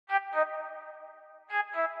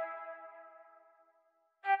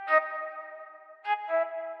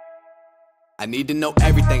I need to know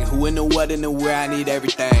everything, who and the what and the where, I need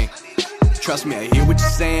everything. Trust me, I hear what you're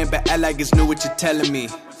saying, but act like it's new what you're telling me.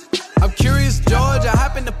 I'm curious, George, I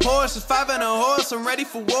hop in the Porsche, it's 5 and a horse, I'm ready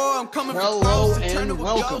for war, I'm coming for Hello close, and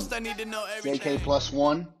welcome, ghost, I need to know everything. JK plus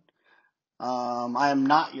one. I am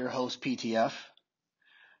not your host, PTF.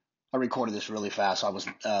 I recorded this really fast, so I was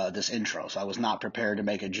this intro, so I was not prepared to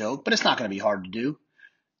make a joke, but it's not going to be hard to do.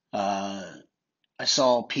 I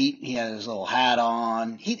saw Pete, he had his little hat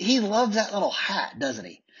on. He loves that little hat, doesn't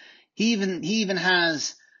he? He even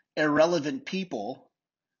has irrelevant people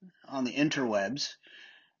on the interwebs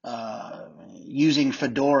using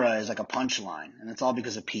fedora as like a punchline, and it's all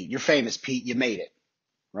because of Pete. You're famous, Pete. You made it,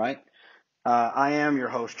 right? I am your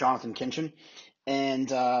host, Jonathan Kinchin,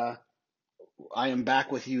 and I am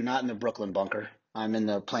back with you, not in the Brooklyn bunker. I'm in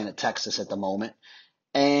the Planet Texas at the moment.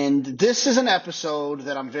 And this is an episode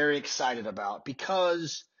that I'm very excited about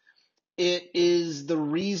because it is the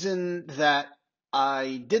reason that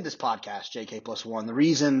I did this podcast, JK plus one, the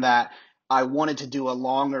reason that I wanted to do a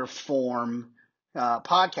longer form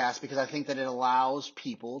podcast, because I think that it allows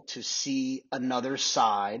people to see another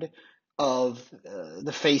side of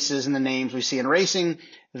the faces and the names we see in racing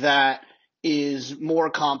that is more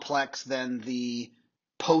complex than the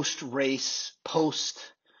post-race,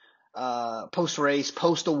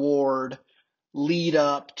 post-award, lead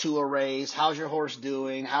up to a race. How's your horse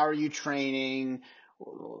doing? How are you training?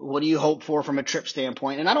 What do you hope for from a trip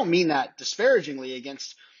standpoint? And I don't mean that disparagingly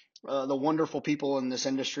against the wonderful people in this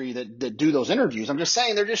industry that do those interviews. I'm just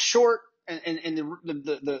saying they're just short, and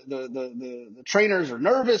the trainers are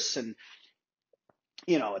nervous, and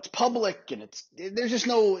it's public, and there's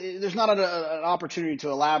not an opportunity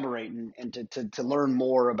to elaborate and to learn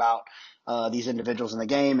more about these individuals in the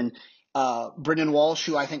game. And Brendan Walsh,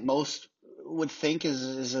 who I think most would think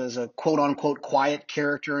is a quote unquote quiet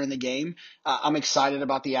character in the game. I'm excited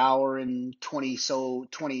about the hour and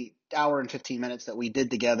 15 minutes that we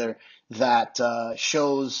did together that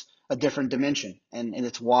shows a different dimension, and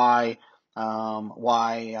it's why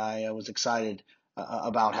I was excited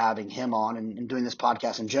about having him on and doing this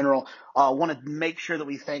podcast in general. I want to make sure that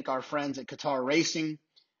we thank our friends at Qatar Racing,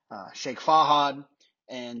 Sheikh Fahad,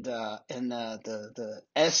 and the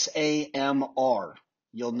SAMR.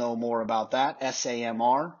 You'll know more about that.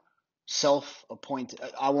 SAMR, self-appointed.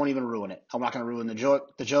 I won't even ruin it. I'm not going to ruin the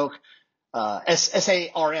joke.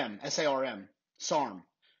 SARM, SARM. I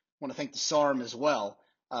want to thank the SARM as well.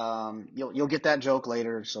 You'll get that joke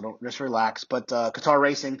later, so don't just relax. But Qatar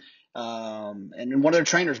Racing, and one of their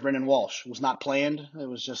trainers, Brendan Walsh, was not planned. It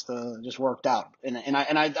was just worked out. And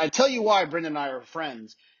I tell you why Brendan and I are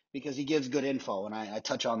friends, because he gives good info, and I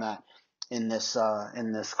touch on that in this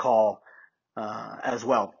call as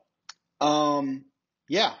well.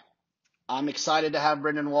 Yeah, I'm excited to have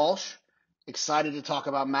Brendan Walsh. Excited to talk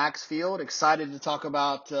about Maxfield. Excited to talk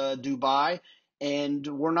about Dubai. And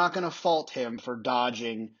we're not going to fault him for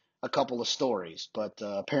dodging a couple of stories, but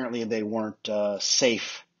apparently they weren't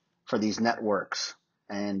safe for these networks.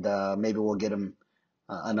 And maybe we'll get him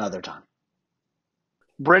another time.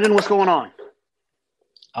 Brendan, what's going on?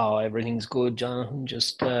 Oh, everything's good, Jonathan.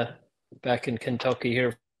 Just back in Kentucky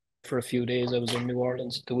here for a few days. I was in New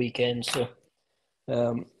Orleans at the weekend, so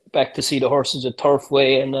back to see the horses at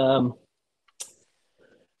Turfway, and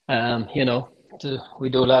we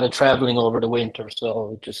do a lot of traveling over the winter,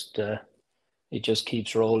 so it just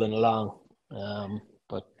keeps rolling along.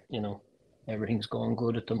 But everything's going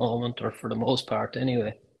good at the moment, or for the most part,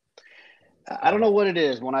 anyway. I don't know what it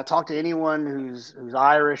is. When I talk to anyone who's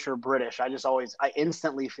Irish or British, I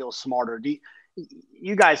instantly feel smarter.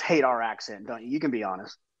 You guys hate our accent, don't you? You can be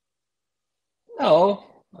honest.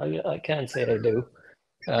 No, I can't say I do.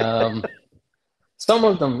 Some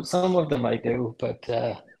of them I do, but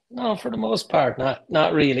no, for the most part,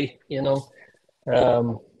 not really. I don't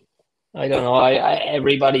know.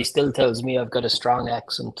 Everybody still tells me I've got a strong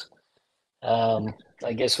accent.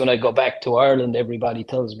 I guess when I go back to Ireland, everybody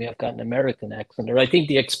tells me I've got an American accent, or I think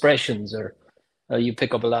the expressions you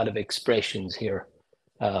pick up a lot of expressions here.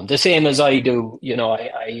 The same as I do,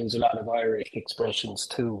 I use a lot of Irish expressions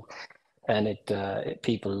too, and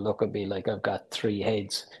people look at me like I've got three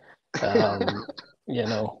heads, but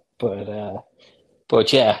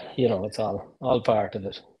yeah, it's all part of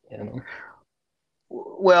it,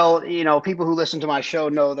 Well, people who listen to my show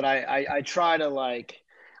know that I try to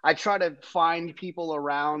find people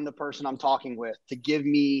around the person I'm talking with to give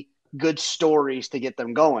me good stories to get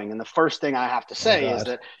them going. And the first thing I have to say is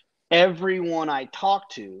that everyone I talk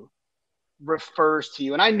to refers to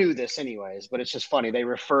you, and I knew this anyways, but it's just funny. They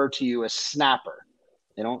refer to you as Snapper.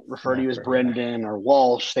 They don't refer to you as Brendan or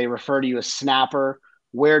Walsh. They refer to you as Snapper.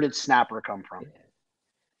 Where did Snapper come from?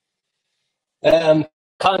 Um,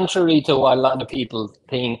 Contrary to what a lot of people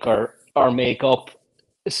think or make up,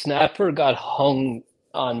 Snapper got hung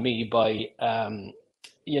on me by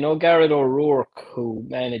Garrett O'Rourke, who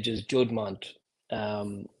manages Judmont.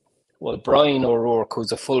 Um, well, Brian O'Rourke,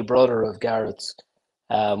 who's a full brother of Garrett's.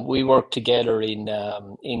 We worked together in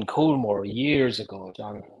Coolmore years ago,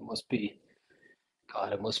 John.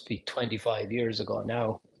 It must be 25 years ago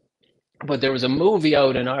now. But there was a movie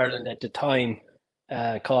out in Ireland at the time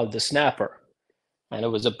called The Snapper, and it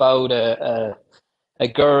was about a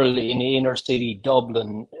girl in the inner city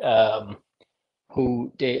Dublin,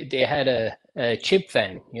 who they had a chip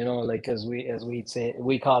van, like as we'd say,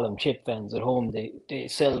 we call them chip vans at home. They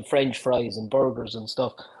sell French fries and burgers and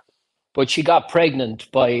stuff. But she got pregnant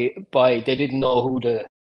by they didn't know who the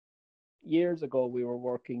years ago we were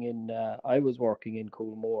working in I was working in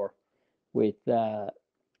Coolmore with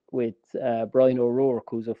Brian O'Rourke,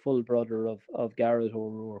 who's a full brother of Garrett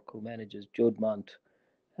O'Rourke, who manages Judmont,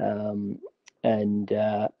 um, and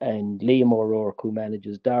Liam O'Rourke, who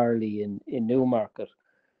manages Darley in Newmarket.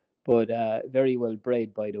 But very well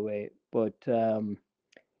bred, by the way. But so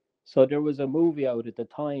there was a movie out at the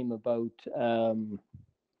time about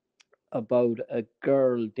a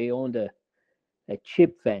girl. They owned a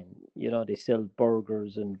chip van. They sell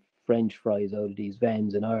burgers and French fries out of these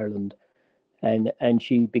vans in Ireland, and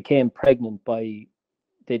she became pregnant by.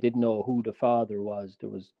 They didn't know who the father was. There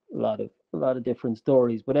was a lot of different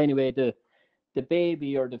stories, but anyway, the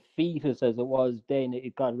baby, or the fetus as it was then,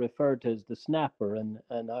 it got referred to as the Snapper, and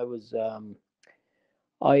I was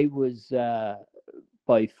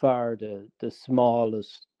by far the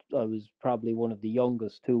smallest. I was probably one of the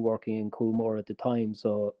youngest too, working in Coolmore at the time.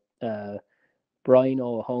 So Brian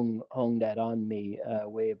O hung that on me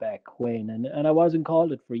way back when, and I wasn't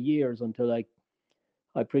called it for years until I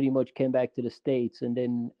pretty much came back to the States, and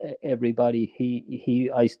then I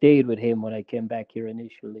stayed with him when I came back here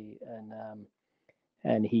initially,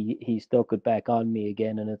 and he stuck it back on me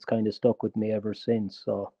again, and it's kind of stuck with me ever since.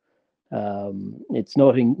 So it's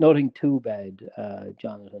nothing too bad,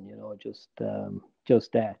 Jonathan.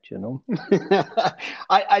 Just that.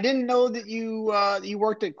 I didn't know that you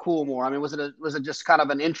worked at Coolmore. I mean, was it just kind of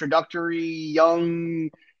an introductory young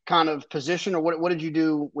kind of position, or what did you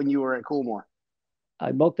do when you were at Coolmore?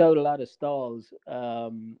 I mucked out a lot of stalls.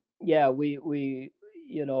 Yeah, I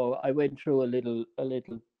went through a little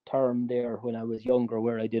term there when I was younger,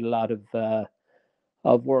 where I did a lot of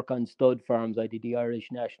work on stud farms. I did the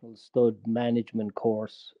Irish National Stud Management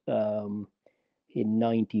course in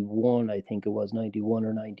 91, I think it was 91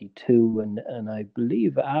 or 92, and I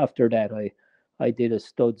believe after that I did a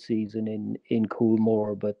stud season in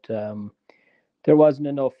Coolmore, but there wasn't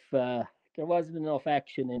enough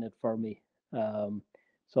action in it for me.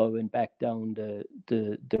 So I went back down the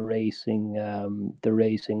racing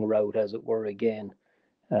route, as it were, again.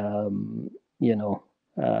 Um,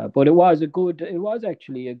 but it was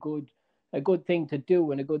actually a good thing to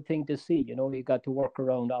do and a good thing to see. You got to work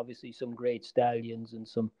around obviously some great stallions and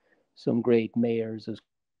some great mares, as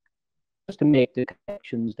just to make the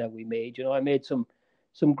connections that we made. I made some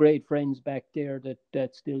great friends back there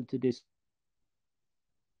that still to this.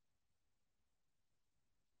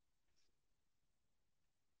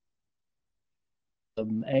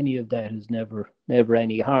 Any of that is never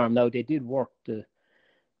any harm. Now they did work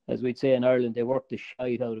as we'd say in Ireland, they worked the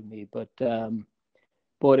shite out of me, but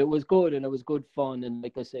it was good, and it was good fun, and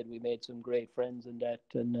like I said, we made some great friends in that,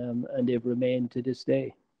 and they've remained to this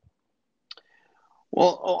day.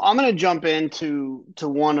 Well, I'm going to jump into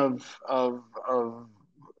one of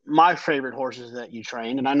my favorite horses that you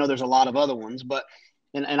trained, and I know there's a lot of other ones, but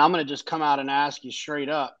and I'm going to just come out and ask you straight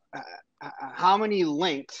up, how many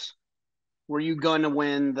lengths were you going to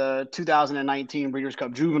win the 2019 Breeders'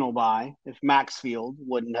 Cup Juvenile by if Maxfield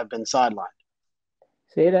wouldn't have been sidelined?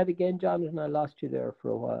 Say that again, Jonathan. I lost you there for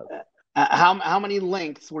a while. How many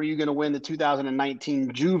lengths were you going to win the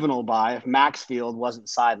 2019 Juvenile by if Maxfield wasn't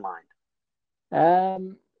sidelined? I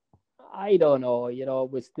don't know.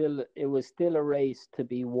 It was still a race to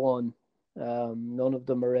be won. None of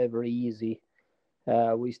them are ever easy.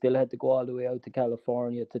 We still had to go all the way out to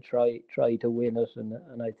California to try to win it,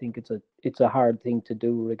 and I think it's a hard thing to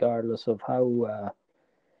do, regardless of how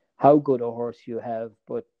good a horse you have.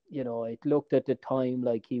 But it looked at the time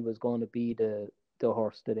like he was going to be the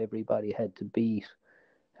horse that everybody had to beat.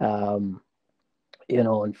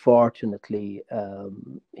 Unfortunately,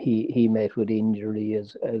 he met with injury,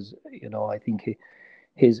 as I think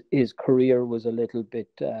his career was a little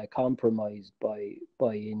bit compromised by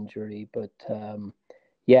injury. But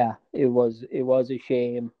yeah, it was a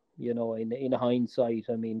shame. In hindsight,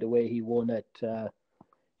 I mean, the way he won at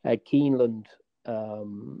Keeneland,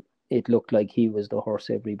 it looked like he was the horse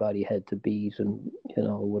everybody had to beat, and it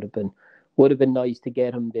would have been nice to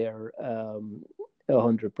get him there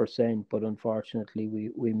 100%, but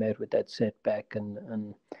unfortunately we met with that setback,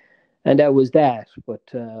 and that was that. But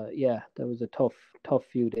yeah, that was a tough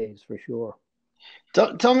few days for sure.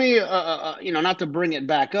 Tell me, not to bring it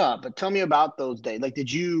back up, but tell me about those days. Like,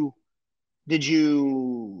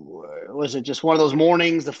 was it just one of those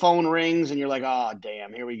mornings, the phone rings and you're like, oh,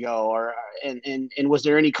 damn, here we go? And was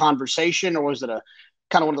there any conversation, or was it a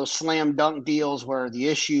kind of one of those slam dunk deals where the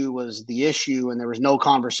issue was the issue and there was no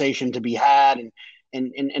conversation to be had?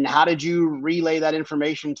 And how did you relay that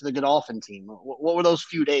information to the Godolphin team? What were those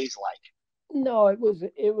few days like? No, it was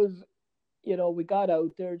we got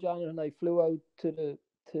out there. John and I flew out to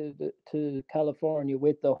California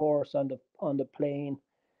with the horse on the plane,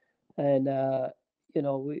 and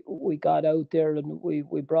we got out there, and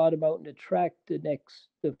we brought him out in the track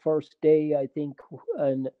the first day, I think.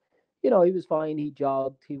 And he was fine. He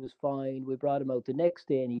jogged, he was fine. We brought him out the next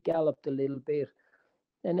day, and he galloped a little bit,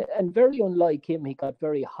 and very unlike him, he got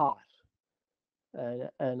very hot.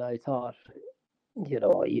 And I thought, you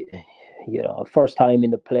know you, first time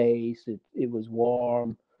in the place, it was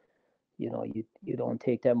warm. You don't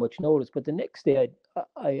take that much notice. But the next day,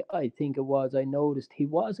 I think I noticed he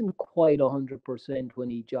wasn't quite 100% when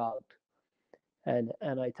he jogged. And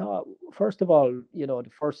I thought, first of all,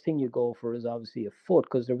 the first thing you go for is obviously a foot,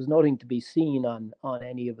 because there was nothing to be seen on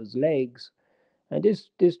any of his legs. And this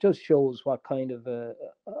just shows what kind of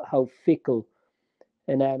how fickle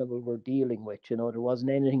an animal we're dealing with. There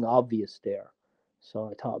wasn't anything obvious there.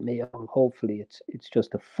 So I thought, maybe, hopefully it's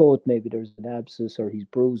just a foot. Maybe there's an abscess, or he's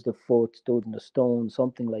bruised a foot, stood in a stone,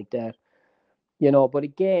 something like that. But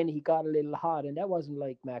again, he got a little hot, and that wasn't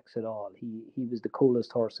like Max at all. He was the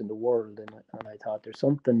coolest horse in the world, and I thought there's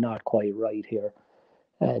something not quite right here.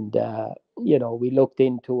 And we looked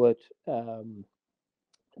into it.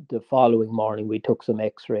 The following morning, we took some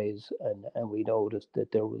X-rays, and we noticed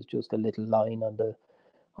that there was just a little line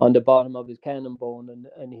on the bottom of his cannon bone,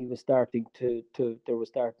 and he was starting to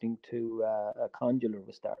a condylar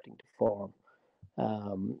was starting to form.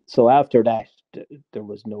 So after that, there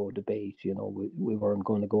was no debate. We weren't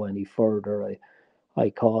going to go any further. I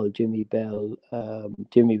called Jimmy Bell.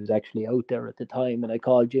 Jimmy was actually out there at the time, and I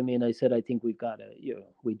called Jimmy and I said, I think we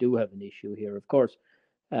do have an issue here. Of course,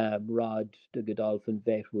 Rod, the Godolphin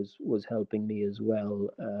vet, was helping me as well.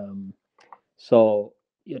 So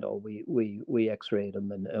we X-rayed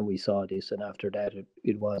him, and we saw this, and after that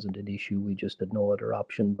it wasn't an issue. We just had no other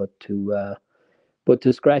option but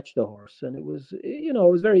to scratch the horse, and it was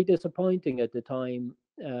very disappointing at the time.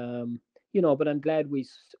 But I'm glad we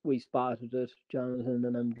spotted it, Jonathan,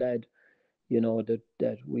 and I'm glad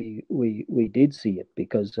that we did see it,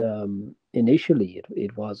 because initially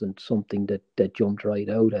it wasn't something that jumped right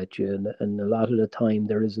out at you, and a lot of the time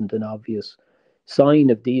there isn't an obvious sign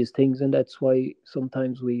of these things, and that's why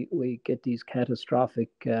sometimes we get these catastrophic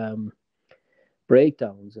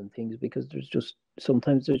breakdowns and things, because there's just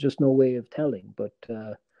no way of telling. But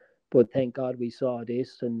thank God we saw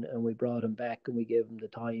this, and we brought him back, and we gave him the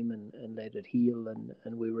time, and let it heal,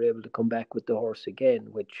 and we were able to come back with the horse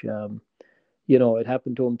again, which it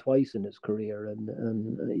happened to him twice in his career.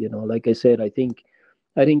 And like I said, I think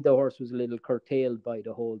the horse was a little curtailed by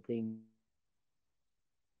the whole thing.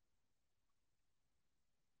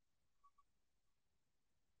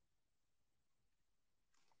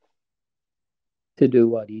 To do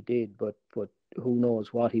what he did, but who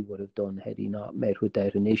knows what he would have done had he not met with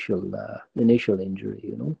that initial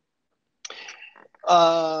injury.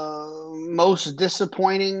 Most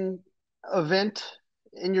disappointing event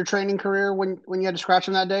in your training career when you had to scratch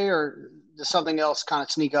him that day, or does something else kind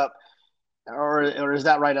of sneak up, or is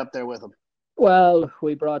that right up there with him? Well,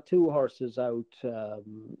 we brought two horses out to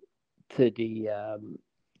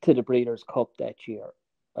the Breeders' Cup that year.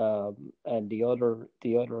 And the other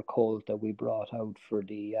colt that we brought out for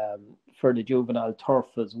the juvenile turf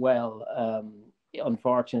as well.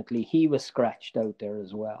 Unfortunately, he was scratched out there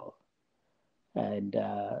as well, and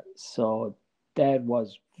so that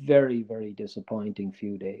was very, very disappointing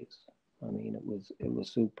few days. I mean, it was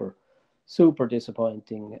super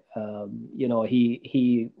disappointing.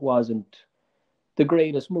 He wasn't the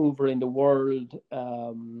greatest mover in the world.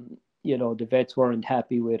 The vets weren't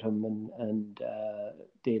happy with him, and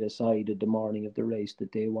they decided the morning of the race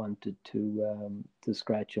that they wanted to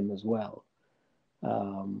scratch him as well.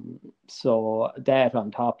 So that,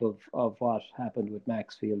 on top of what happened with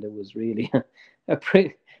Maxfield, it was really a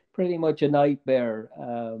pretty much a nightmare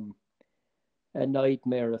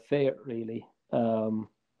affair, really. So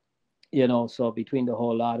between the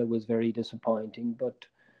whole lot, it was very disappointing. But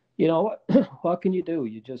you know, what can you do?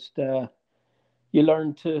 You just you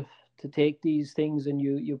learn to take these things and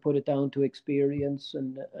you put it down to experience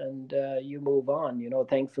and you move on. You know,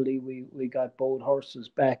 thankfully we got both horses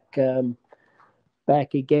back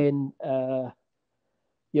again.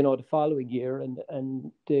 You know, the following year,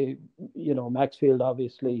 and the you know Maxfield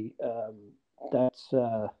obviously that's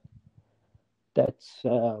that's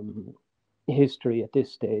history at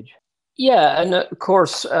this stage. Yeah, and of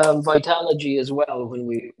course, Vitalogy as well. When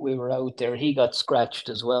we were out there, he got scratched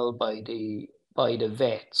as well by the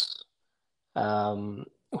vets, um,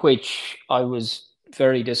 which I was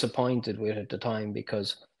very disappointed with at the time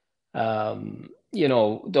because you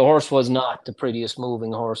know the horse was not the prettiest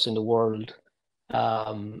moving horse in the world.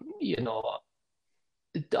 You know,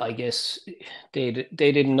 I guess they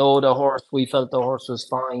didn't know the horse. We felt the horse was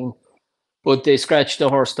fine, but they scratched the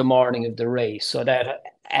horse the morning of the race, so that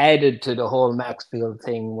added to the whole Maxfield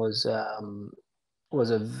thing was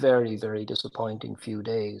a very disappointing few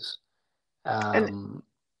days. And Um,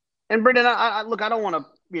 and Brendan, look, I don't want to,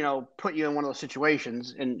 put you in one of those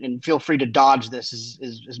situations, and feel free to dodge this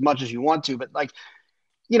as much as you want to, but like,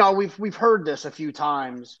 we've heard this a few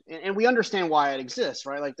times, and we understand why it exists,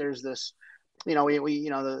 right? Like, there's this,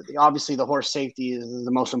 obviously the horse safety is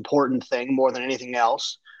the most important thing more than anything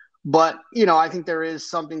else. But, I think there is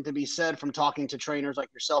something to be said from talking to trainers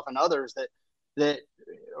like yourself and others that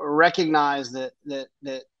recognize that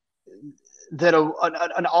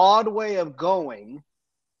an odd way of going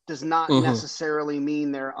does not mhm. necessarily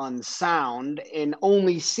mean they're unsound, and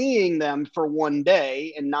only seeing them for one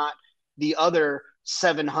day and not the other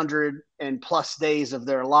 700 and plus days of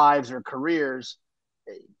their lives or careers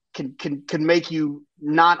can make you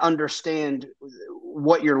not understand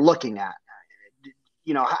what you're looking at.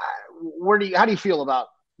 How do you feel about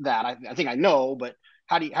that? I think I know, but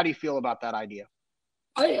how do you feel about that idea?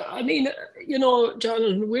 I mean, you know,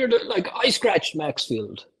 John, weird. Like I scratched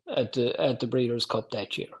Maxfield at the Breeders' Cup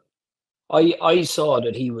that year. I saw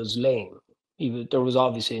that he was lame. There was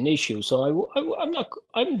obviously an issue. So I'm not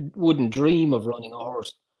I wouldn't dream of running a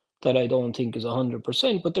horse that I don't think is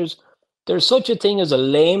 100%. But there's such a thing as a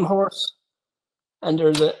lame horse, and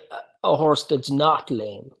there's a horse that's not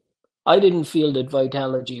lame. I didn't feel that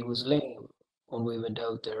Vitalogy was lame when we went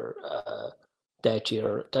out there that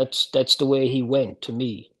year. That's the way he went to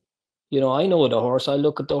me. You know, I know the horse. I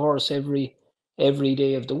look at the horse every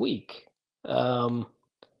day of the week. Um,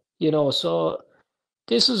 you know, so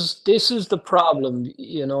this is the problem,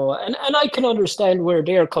 you know, and I can understand where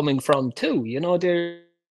they're coming from too. You know, they're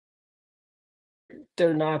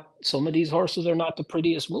not some of these horses are not the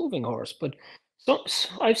prettiest moving horse, but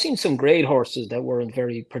I've seen some great horses that weren't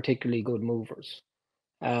very particularly good movers.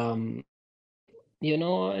 You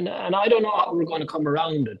know, and I don't know how we're going to come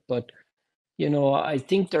around it, but you know, I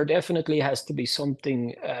think there definitely has to be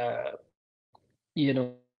something. You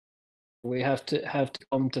know, we have to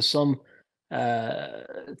come to some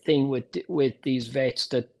thing with these vets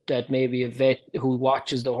that maybe a vet who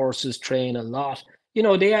watches the horses train a lot. You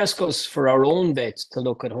know, they ask us for our own vets to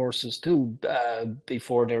look at horses too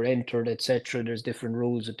before they're entered, etc. There's different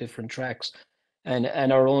rules at different tracks, and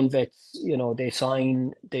our own vets, you know, they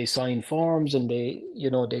sign forms and they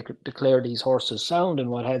declare these horses sound and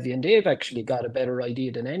what have you, and they've actually got a better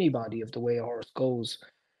idea than anybody of the way a horse goes.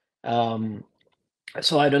 Um,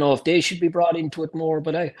 so I don't know if they should be brought into it more,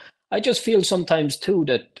 but I just feel sometimes too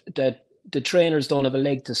that the trainers don't have a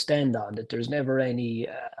leg to stand on, that there's never any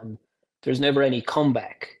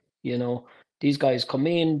comeback. You know, these guys come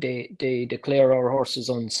in, they declare our horses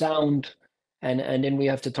unsound, and then we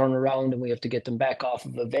have to turn around and we have to get them back off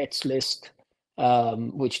of a vet's list,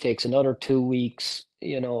 which takes another 2 weeks.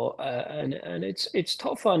 You know, and it's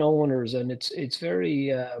tough on owners, and it's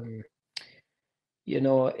very you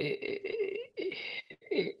know,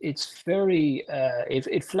 it's very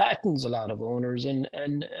it flattens a lot of owners, and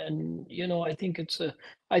you know, I think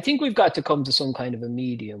we've got to come to some kind of a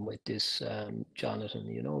medium with this, Jonathan.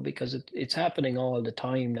 You know, because it's happening all the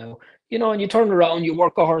time now. You know, and you turn around, you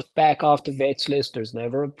work a horse back off the vet's list. There's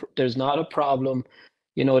not a problem.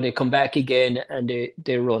 You know, they come back again and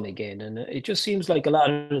they run again, and it just seems like a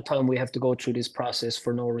lot of the time we have to go through this process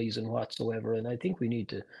for no reason whatsoever. And I think we need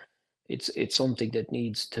to it's something that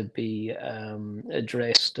needs to be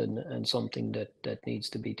addressed, and something that needs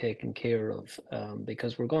to be taken care of,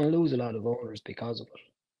 because we're going to lose a lot of owners because of it.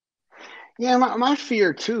 Yeah, my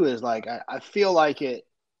fear too is like I feel like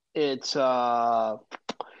it's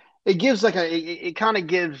it gives like it kind of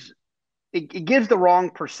gives it gives the wrong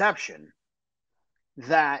perception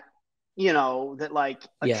that that like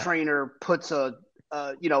a Yeah. trainer puts is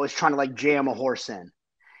trying to like jam a horse in.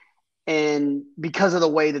 And because of the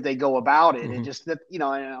way that they go about it, it Mm-hmm. just, that,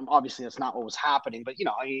 and obviously that's not what was happening, but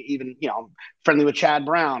even, friendly with Chad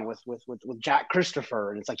Brown, with Jack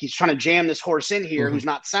Christopher. And it's like, he's trying to jam this horse in here Mm-hmm. who's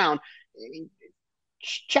not sound. I mean,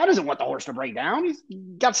 Chad doesn't want the horse to break down. He's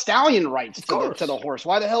got stallion rights Of to the course. horse.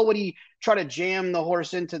 Why the hell would he try to jam the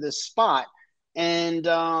horse into this spot? And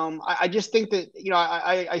I just think that,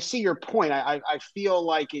 I see your point. I feel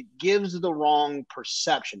like it gives the wrong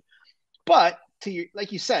perception. But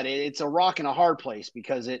like you said, it's a rock and a hard place,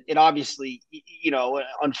 because it obviously,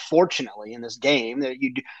 unfortunately in this game, that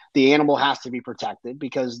the animal has to be protected,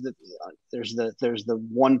 because there's the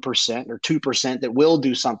 1% or 2% that will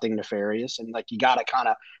do something nefarious, and like, you got to kind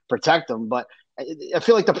of protect them. But I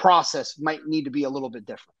feel like the process might need to be a little bit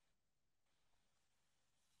different.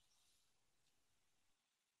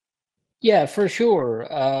 Yeah, for sure.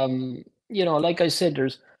 Like I said,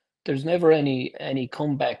 there's never any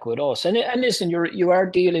comeback with us. And listen, you are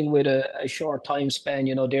dealing with a short time span.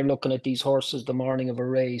 They're looking at these horses the morning of a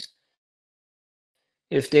race.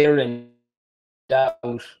 If they're in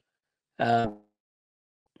doubt, um,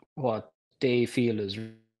 what they feel is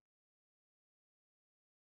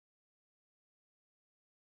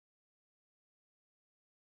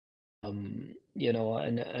and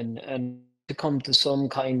to come to some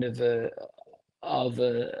kind of a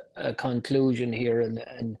conclusion here,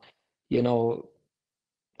 and you know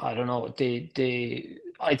I don't know.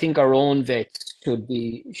 I think our own vets should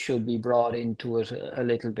be brought into it a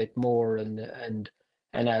little bit more, and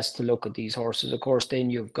asked to look at these horses. Of course, then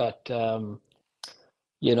you've got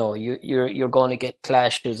you're going to get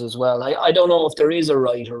clashes as well. I don't know if there is a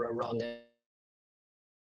right or a wrong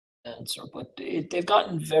answer, but they've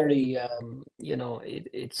gotten very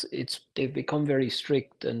they've become very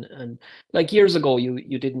strict, and like years ago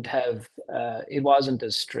you didn't have it wasn't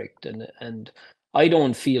as strict, and I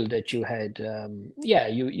don't feel that you had yeah,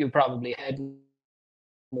 you probably had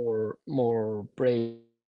more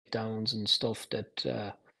breakdowns and stuff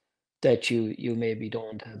that you maybe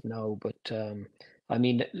don't have now. But I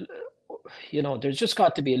mean, there's just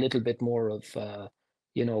got to be a little bit more of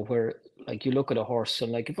where, like, you look at a horse,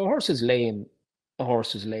 and like, if a horse is lame, a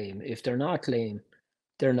horse is lame. If they're not lame,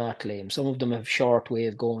 they're not lame. Some of them have short way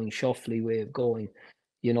of going, shuffly way of going.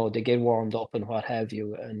 They get warmed up and what have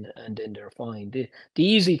you, and then they're fine. The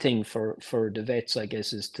easy thing for the vets, I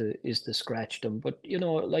guess, is to scratch them. But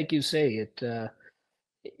like you say, then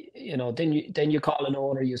you call an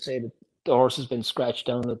owner, you say that the horse has been scratched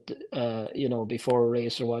down before a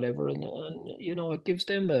race or whatever, and it gives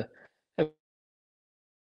them a,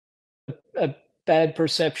 a bad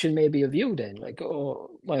perception maybe of you, then, like,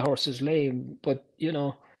 oh, my horse is lame. But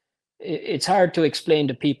it's hard to explain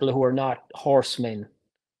to people who are not horsemen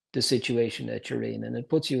the situation that you're in, and it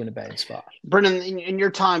puts you in a bad spot. Brendan, in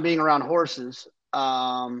your time being around horses,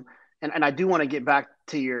 and I do want to get back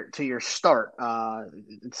to your start.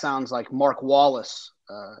 It sounds like Mark Wallace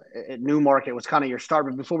at Newmarket was kind of your start.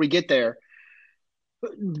 But before we get there,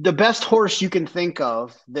 the best horse you can think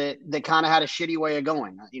of that kind of had a shitty way of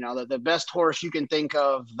going. The best horse you can think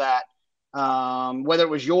of that, whether it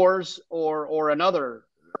was yours or another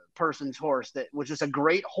person's horse, that was just a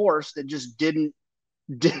great horse that just didn't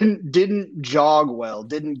jog well,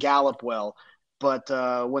 didn't gallop well, but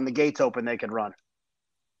when the gates open, they could run.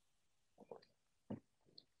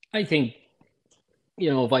 I think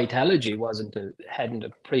Vitalogy hadn't a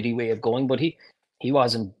pretty way of going, but he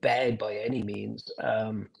wasn't bad by any means.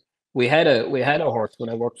 We had a horse when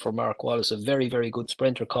I worked for Mark Wallace, a very, very good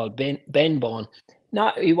sprinter called Ben Bawn.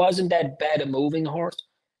 Not He wasn't that bad a moving horse,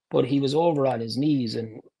 but he was over on his knees,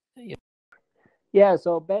 and yeah.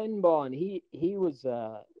 So Ben Bawn, he was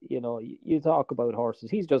you talk about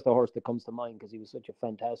horses. He's just a horse that comes to mind because he was such a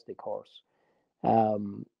fantastic horse.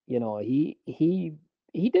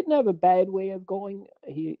 He didn't have a bad way of going.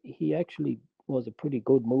 He actually was a pretty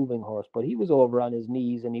good moving horse, but he was over on his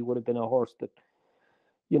knees, and he would have been a horse that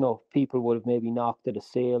people would have maybe knocked at a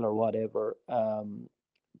sale or whatever.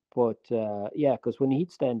 But yeah, because when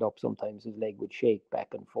he'd stand up, sometimes his leg would shake back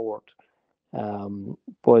and forth.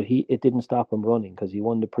 But it didn't stop him running, because he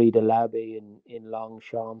won the Prix de l'Abbé in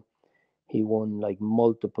Longchamp. He won like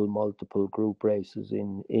multiple group races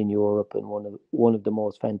in Europe, and one of the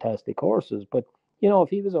most fantastic horses. But if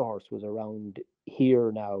he was a horse was around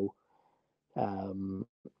here now, um,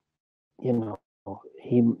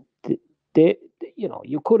 he they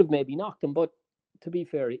you could have maybe knocked him, but to be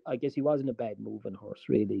fair, I guess he wasn't a bad moving horse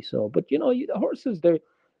really. So, but the horses,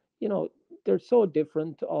 you know they're so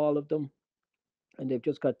different, all of them, and they've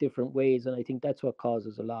just got different ways, and I think that's what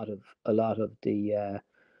causes a lot of the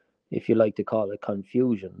if you like to call it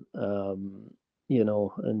confusion.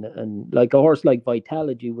 and like a horse like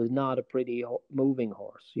Vitality was not a pretty moving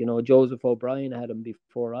horse. Joseph O'Brien had him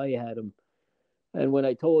before I had him, and when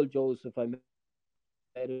I told Joseph, I met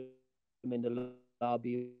him in the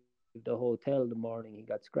lobby of the hotel the morning he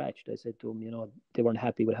got scratched. I said to him, they weren't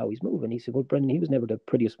happy with how he's moving. He said, well, Brendan, he was never the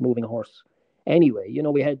prettiest moving horse. Anyway,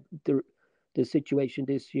 we had the situation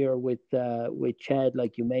this year with Chad,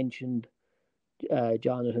 like you mentioned,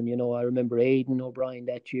 Jonathan. I remember Aidan O'Brien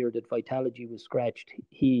that year that Vitality was scratched.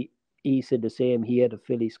 He said the same. He had a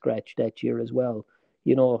filly scratched that year as well.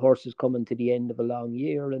 Horses coming to the end of a long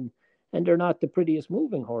year, and they're not the prettiest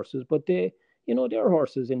moving horses, but they're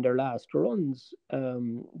horses in their last runs.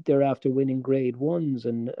 They're after winning Grade Ones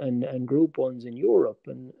and Group Ones in Europe,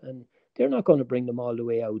 and they're not going to bring them all the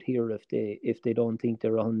way out here if they don't think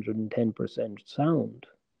they're 110% sound.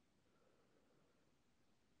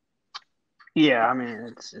 Yeah, I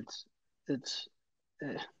mean it's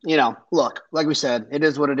look, like we said, it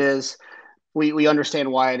is what it is. We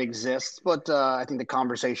understand why it exists, but I think the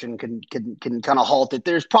conversation can kind of halt it.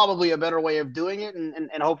 There's probably a better way of doing it,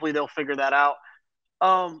 and hopefully they'll figure that out.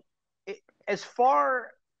 Um, as far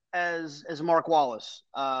as Mark Wallace,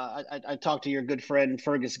 I talked to your good friend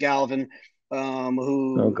Fergus Galvin, Oh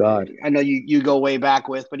who God. I know you go way back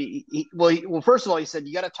with, but well, first of all, he said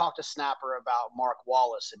you got to talk to Snapper about Mark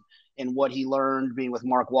Wallace and what he learned being with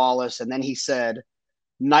Mark Wallace, and then he said,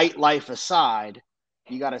 nightlife aside,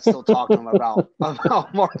 you got to still talk to him about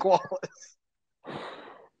Mark Wallace.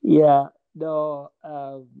 Yeah, no,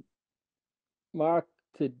 Mark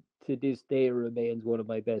to this day remains one of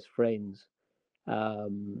my best friends.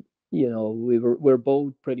 Um, we're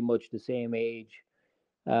both pretty much the same age.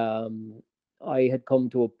 Um, I had come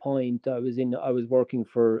to a point. I was working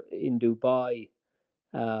for in Dubai,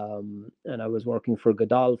 and I was working for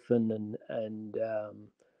Godolphin, and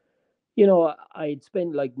I'd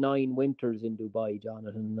spent like 9 winters in Dubai,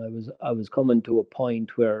 Jonathan. I was coming to a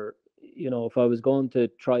point where if I was going to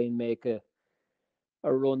try and make a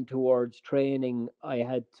run towards training, I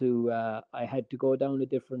had to go down a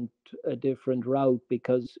different route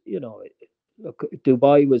because look,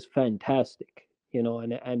 Dubai was fantastic,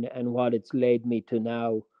 and what it's led me to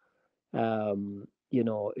now.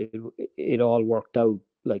 It all worked out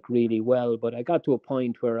like really well, but I got to a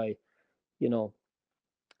point where you know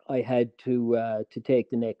I had to take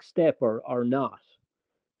the next step or not.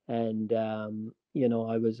 And I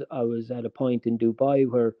was at a point in Dubai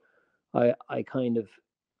where I kind of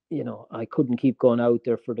I couldn't keep going out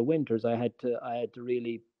there for the winters. I had to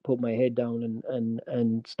really put my head down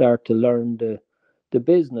and start to learn the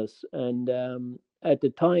business. And at the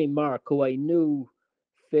time, Mark, who I knew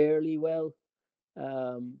fairly well,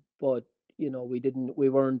 but we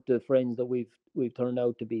weren't the friends that we've turned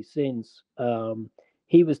out to be since.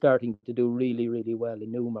 He was starting to do really, really well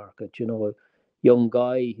in Newmarket. A young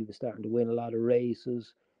guy. He was starting to win a lot of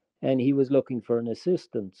races, and he was looking for an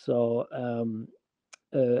assistant. So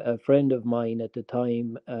a friend of mine at the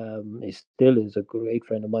time, he still is a great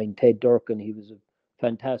friend of mine, Ted Durkin. He was a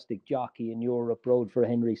fantastic jockey in Europe, rode for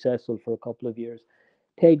Henry Cecil for a couple of years.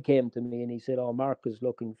 Ted came to me and he said, "Oh, Mark is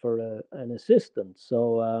looking for an assistant."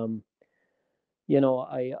 So,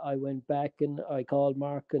 I went back and I called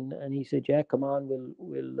Mark and he said, "Yeah, come on,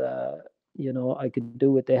 I could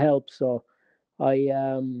do with the help." So I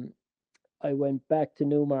um, I went back to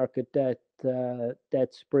Newmarket that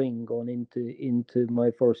spring, going into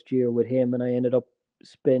my first year with him, and I ended up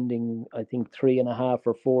spending I think 3.5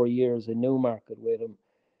 or 4 years in Newmarket with him,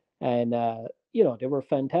 and they were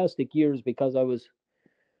fantastic years because I was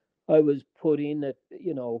put in at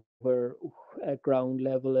where at ground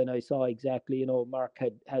level, and I saw exactly. Mark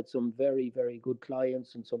had some very very good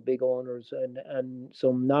clients and some big owners and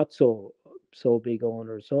some not so big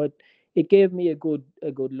owners. So it gave me a good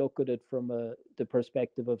look at it from the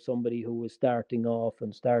perspective of somebody who was starting off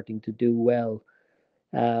and starting to do well.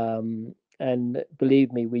 And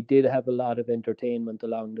believe me, we did have a lot of entertainment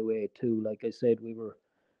along the way too. Like I said, we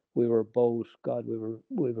were both, God, we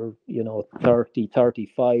were 30,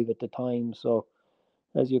 35 at the time. So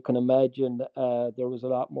as you can imagine, there was a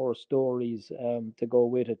lot more stories to go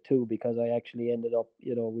with it too, because I actually ended up,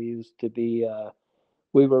 we used to be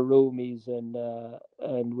we were roomies,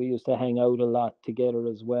 and we used to hang out a lot together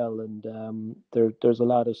as well. And there's a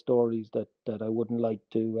lot of stories that I wouldn't like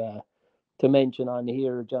to mention on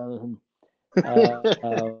here, Jonathan.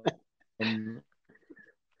 Um,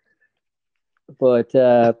 but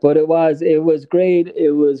it was great.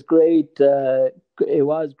 It was great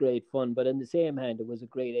fun, but in the same hand, it was a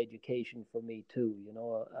great education for me too.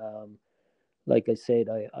 Like I said,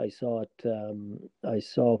 I saw it. I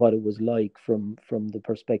saw what it was like from the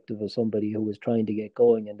perspective of somebody who was trying to get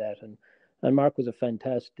going in that, And Mark was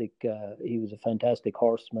he was a fantastic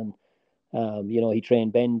horseman. He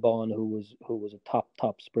trained Ben Bond, who was a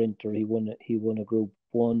top sprinter. He won a Group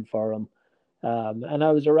One for him. And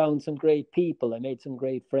I was around some great people. I made some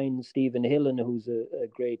great friends. Stephen Hillen, who's a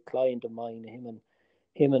great client of mine.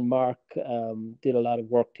 Him and Mark did a lot of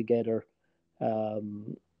work together.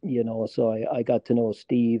 So I got to know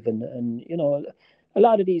Steve, and a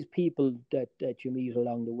lot of these people that you meet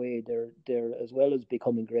along the way, they're as well as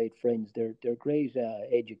becoming great friends. They're great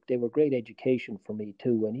they were great education for me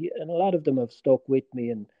too, and a lot of them have stuck with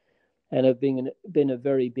me and have been a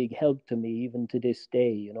very big help to me even to this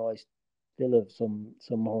day. I still have some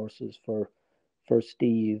horses for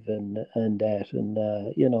Steve and that,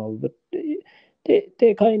 but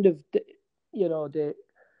they kind of you know they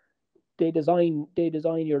design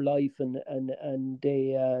your life, and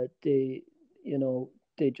they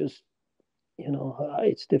they just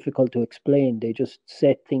it's difficult to explain. They just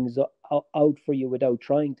set things out for you without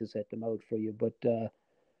trying to set them out for you, but there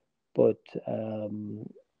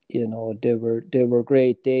were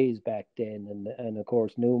great days back then, and of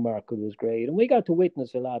course Newmarket was great, and we got to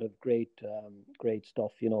witness a lot of great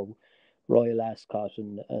stuff. Royal Ascot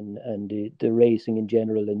and the racing in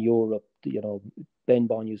general in Europe. Ben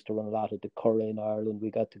Bon used to run a lot of the Curragh in Ireland.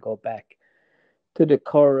 We got to go back to the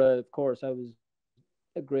Curragh. Of course, I was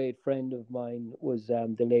a great friend of mine was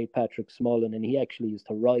the late Patrick Smullen, and he actually used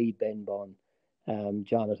to ride Ben Bon,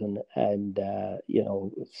 Jonathan, and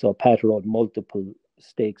so Pat rode multiple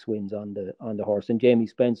stakes wins on the horse, and Jamie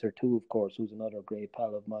Spencer too, of course, who's another great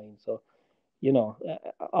pal of mine. So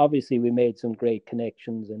obviously we made some great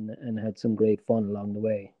connections and had some great fun along the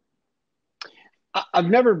way. I've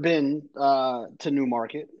never been to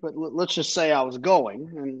Newmarket, but let's just say I was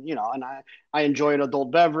going, and I enjoy an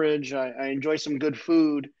adult beverage. I enjoy some good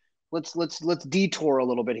food. Let's detour a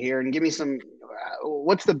little bit here and give me some.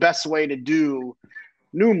 What's the best way to do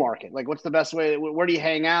Newmarket? Like, what's the best way? Where do you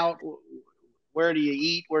hang out? Where do you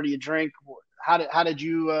eat? Where do you drink? How did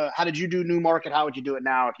you do Newmarket? How would you do it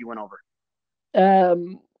now if you went over?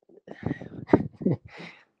 Um,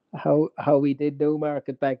 how we did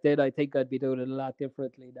Newmarket back then, I think I'd be doing it a lot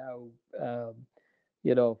differently now.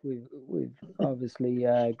 We've obviously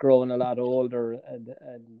grown a lot older and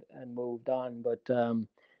moved on, but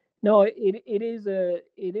no, it is a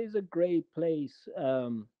great place.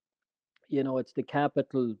 It's the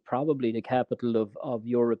capital, probably the capital of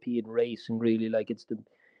European racing. Really, like it's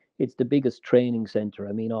the biggest training center.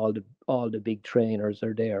 I mean, all the big trainers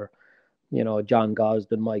are there. John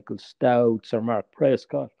Gosden, Michael Stout, Sir Mark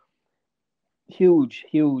Prescott. Huge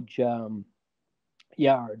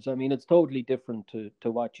yards. I mean, it's totally different to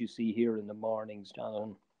what you see here in the mornings,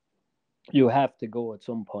 John. You have to go at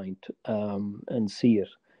some point and see it,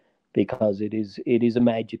 because it is a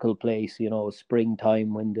magical place.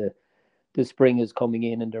 Springtime, when the spring is coming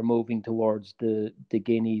in and they're moving towards the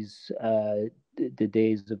guineas, the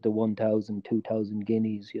days of the 1,000, 2,000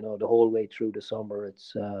 guineas. The whole way through the summer,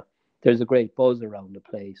 it's there's a great buzz around the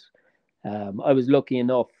place. I was lucky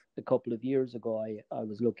enough a couple of years ago. I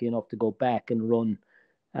was lucky enough to go back and run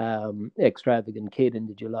Extravagant Kid in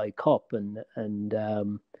the July Cup, and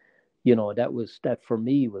that for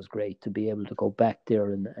me was great to be able to go back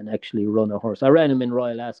there and actually run a horse. I ran him in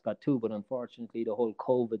Royal Ascot too, but unfortunately the whole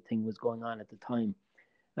COVID thing was going on at the time,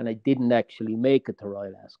 and I didn't actually make it to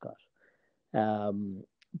Royal Ascot.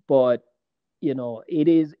 But it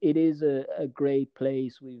is a great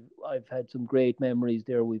place. I've had some great memories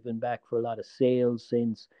there. We've been back for a lot of sales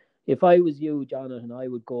since. If I was you, Jonathan, I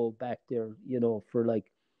would go back there, for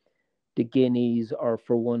like the guineas, or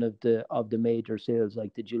for one of the major sales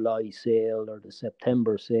like the July sale or the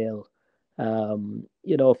September sale.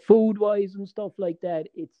 Food wise and stuff like that,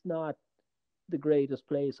 it's not the greatest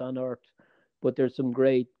place on earth, but there's some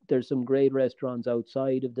great restaurants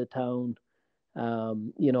outside of the town.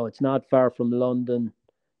 It's not far from London.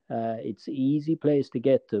 It's an easy place to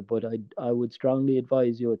get to, but I would strongly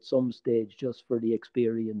advise you at some stage, just for the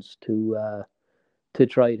experience, to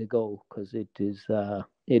try to go, because it is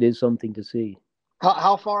something to see.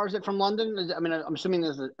 How far is it from London? I'm assuming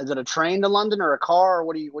is it a train to London or a car, or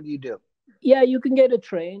what do you do? Yeah, you can get a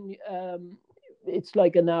train. It's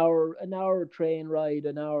like an hour train ride,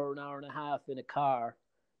 an hour and a half in a car.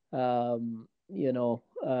 Um, you know,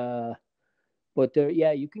 but there,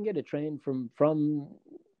 yeah, you can get a train from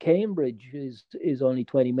Cambridge is only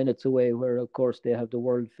 20 minutes away, where of course they have the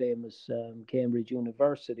world famous Cambridge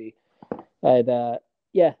University, and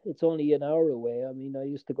yeah, it's only an hour away. I mean, we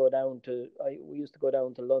used to go down to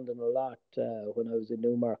London a lot when I was in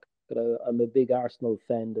Newmarket. I'm a big Arsenal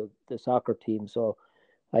fan of the soccer team, so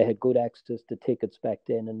I had good access to tickets back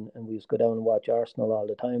then, and we used to go down and watch Arsenal all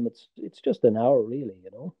the time. It's just an hour, really,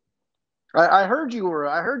 you know. I heard you were.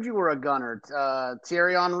 I heard you were a gunner.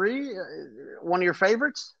 Thierry Henry, one of your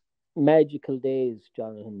favorites. Magical days,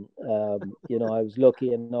 Jonathan. You know, I was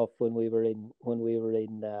lucky enough when we were in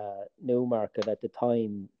Newmarket at the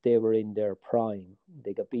time. They were in their prime.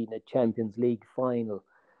 They got beaten at Champions League final.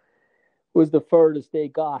 Was the furthest they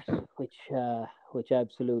got, which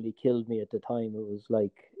absolutely killed me at the time. It was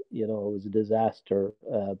like, you know, it was a disaster.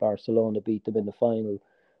 Barcelona beat them in the final.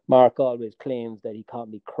 Mark always claims that he caught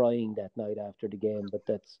me crying that night after the game, but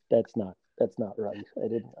that's not right. I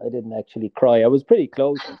didn't actually cry. I was pretty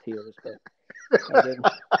close to tears, but I didn't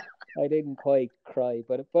I didn't quite cry.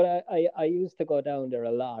 But I used to go down there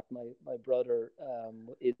a lot. My brother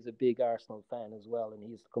is a big Arsenal fan as well, and he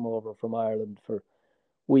used to come over from Ireland for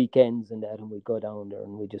weekends and that, and we'd go down there,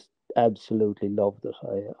 and we just absolutely loved it.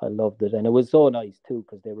 I loved it, and it was so nice too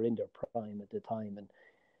because they were in their prime at the time. And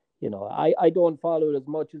you know, I don't follow it as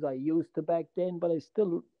much as I used to back then, but I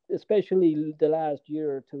still, especially the last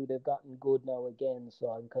year or two, they've gotten good now again.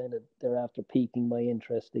 So I'm kind of, they're after piquing my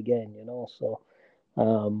interest again, you know. So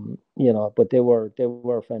you know, but they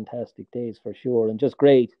were fantastic days for sure, and just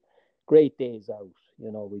great days out.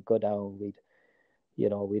 You know, we'd go down,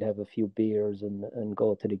 we'd have a few beers and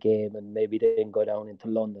go to the game, and maybe then go down into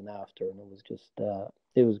London after, and it was just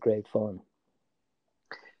it was great fun.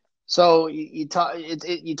 So you talked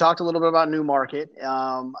a little bit about Newmarket.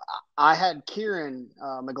 I had Kieran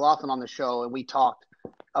McLaughlin on the show, and we talked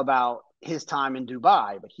about his time in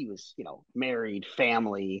Dubai, but he was, married,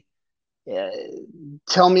 family.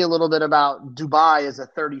 Tell me a little bit about Dubai as a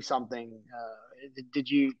 30-something.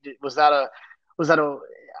 Was that a,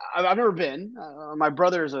 I've never been. My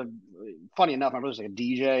brother's funny enough, my brother's like a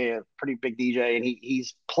DJ, a pretty big DJ, and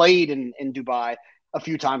he's played in Dubai a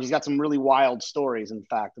few times. He's got some really wild stories, in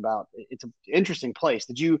fact, about it's an interesting place.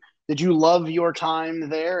 Did you love your time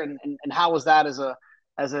there, and how was that as a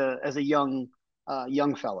young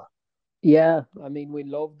fella? Yeah, I mean, we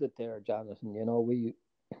loved it there, Jonathan. You know, we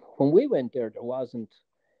when we went there, there wasn't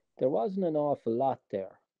an awful lot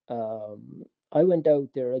there. I went out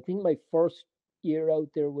there. I think my first year out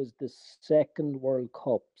there was the second World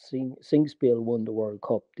Cup. Singspiel won the World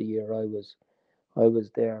Cup the year I was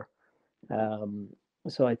there. Um,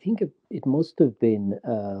 so I think it must have been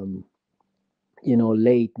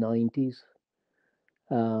late '90s.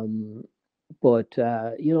 Um, but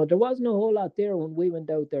there wasn't a whole lot there when we went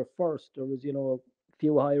out there first. There was a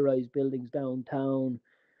few high-rise buildings downtown.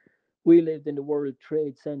 We lived in the World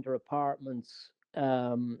Trade Center apartments,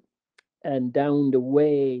 and down the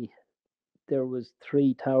way there was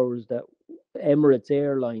three towers that Emirates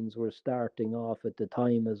Airlines were starting off at the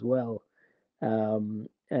time as well, and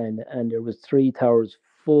there was three towers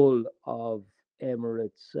full of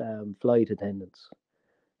Emirates flight attendants.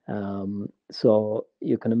 So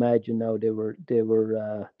you can imagine now they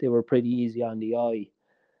were pretty easy on the eye.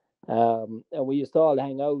 And we used to all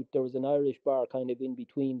hang out. There was an Irish bar kind of in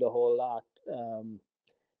between the whole lot. And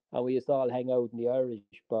we used to all hang out in the Irish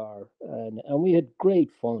bar, and we had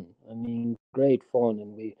great fun. I mean, great fun,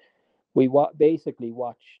 and we basically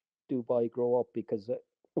watched Dubai grow up because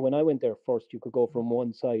when I went there first, you could go from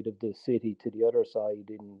one side of the city to the other side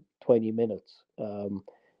in 20 minutes.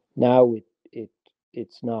 Now it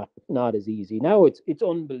it's not as easy. Now it's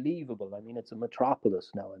unbelievable. I mean, it's a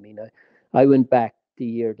metropolis now. I mean, I went back the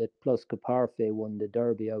year that Plus Caparfe won the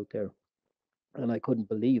Derby out there, and I couldn't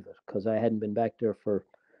believe it because I hadn't been back there for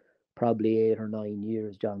probably 8 or 9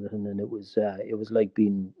 years, Jonathan, and it was like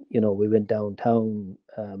being, we went downtown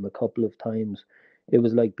a couple of times. It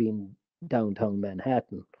was like being downtown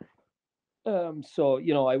Manhattan. So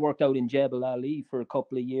I worked out in Jebel Ali for a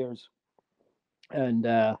couple of years, and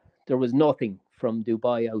there was nothing from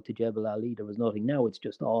Dubai out to Jebel Ali. There was nothing. Now it's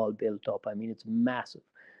just all built up. I mean, it's massive.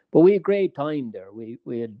 But we had a great time there.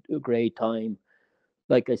 We had a great time.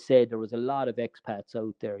 Like I said, there was a lot of expats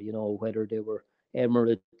out there, whether they were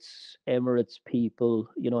Emirates people.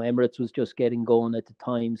 Emirates was just getting going at the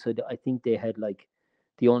time. So I think they had like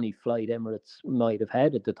the only flight Emirates might have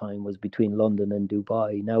had at the time was between London and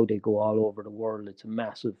Dubai. Now they go all over the world. It's a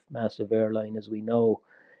massive, massive airline, as we know.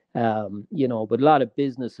 But a lot of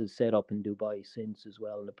businesses set up in Dubai since as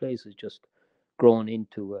well. And the place has just grown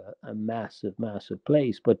into a massive, massive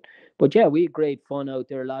place. But yeah, we had great fun out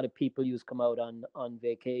there. A lot of people used to come out on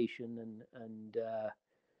vacation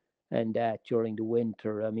and that during the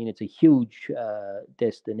winter. I mean, it's a huge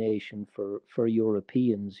destination for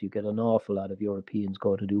Europeans. You get an awful lot of Europeans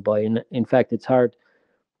go to Dubai, and in fact, it's hard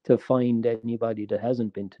to find anybody that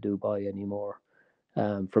hasn't been to Dubai anymore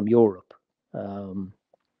from Europe. Um,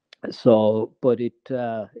 So, but it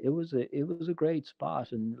was a great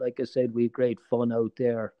spot, and like I said, we had great fun out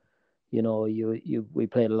there. You know, you we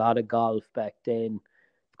played a lot of golf back then.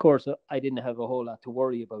 Of course, I didn't have a whole lot to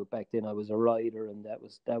worry about back then. I was a rider, and that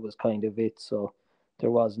was kind of it. So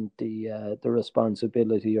there wasn't the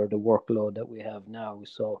responsibility or the workload that we have now.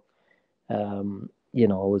 So you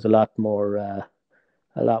know, it was a lot more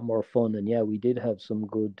fun. And yeah, we did have some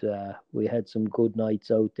good we had some good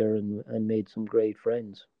nights out there and made some great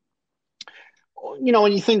friends.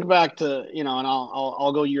 When you think back to, and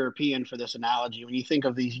I'll go European for this analogy. When you think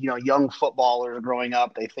of these, young footballers growing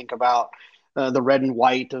up, they think about the red and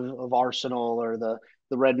white of Arsenal, or the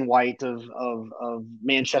red and white of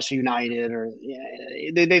Manchester United, or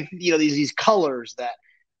they these colors that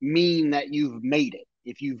mean that you've made it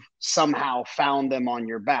if you've somehow found them on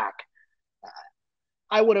your back.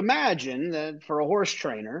 I would imagine that for a horse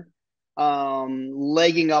trainer,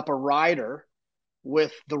 legging up a rider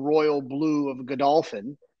with the royal blue of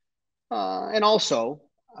Godolphin, and also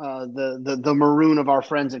the maroon of our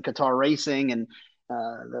friends at Qatar Racing, and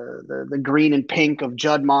the green and pink of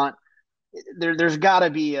Juddmonte. There's got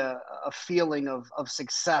to be a feeling of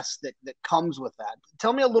success that comes with that.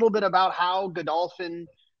 Tell me a little bit about how Godolphin,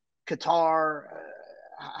 Qatar,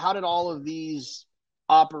 how did all of these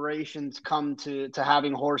operations come to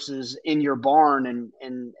having horses in your barn,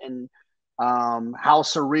 and how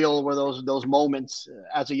surreal were those moments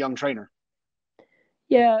as a young trainer?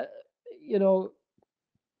 Yeah, you know,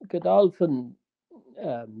 Godolphin,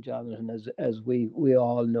 Jonathan, as we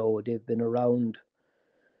all know, they've been around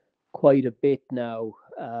quite a bit now.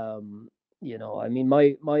 You know, I mean,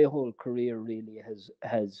 my whole career really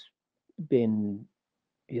has been,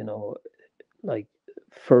 you know, like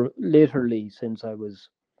for literally since I was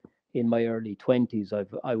in my early 20s.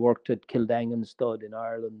 I worked at Kildangan Stud in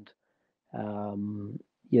Ireland. Um,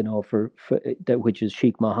 you know, for that, which is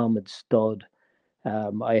Sheikh Mohammed's stud.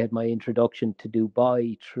 I had my introduction to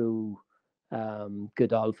Dubai through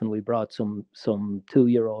Godolphin. We brought some 2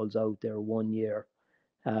 year olds out there 1 year.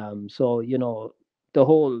 So you know the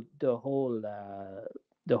whole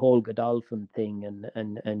Godolphin thing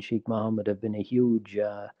and Sheikh Mohammed have been a huge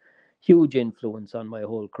influence on my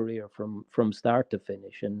whole career from start to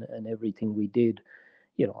finish, and everything we did.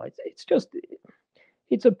 You know, it's just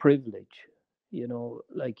it's a privilege. You know,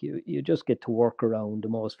 like you just get to work around the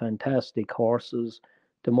most fantastic horses,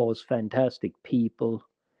 the most fantastic people.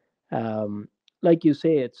 um, like you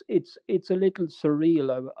say, it's a little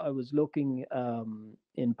surreal. I was looking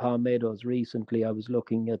in Palm Meadows recently. I was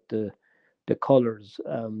looking at the colors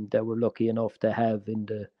that we're lucky enough to have in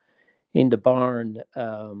the barn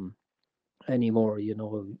anymore.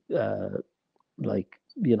 Like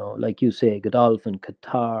like you say, Godolphin,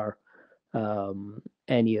 Qatar,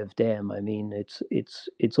 any of them. I mean,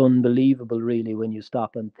 it's unbelievable, really, when you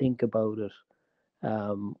stop and think about it.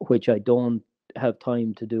 Which I don't have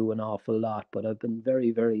time to do an awful lot, but I've been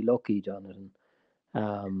very lucky, Jonathan.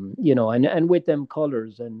 And with them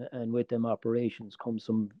colors and with them operations comes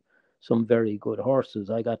some very good horses.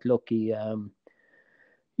 I got lucky. I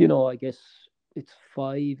guess it's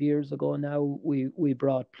 5 years ago now. We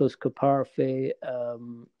brought Plus Caparfe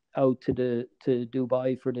out to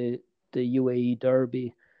Dubai for the UAE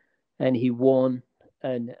Derby, and he won.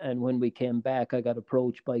 And when we came back, I got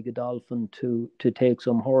approached by Godolphin to take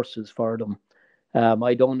some horses for them.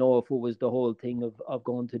 I don't know if it was the whole thing of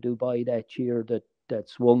going to Dubai that year that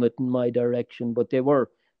swung it in my direction, but they were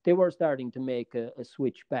starting to make a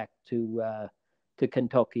switch back to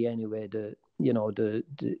Kentucky anyway.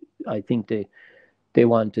 I think they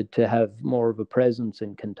wanted to have more of a presence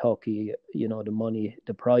in Kentucky.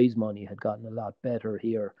 The prize money had gotten a lot better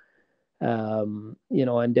here. And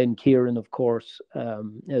then Kieran, of course,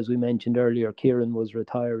 as we mentioned earlier, Kieran was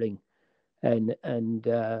retiring, and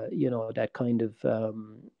that kind of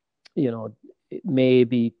you know it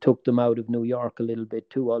maybe took them out of New York a little bit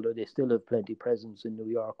too, although they still have plenty presence in New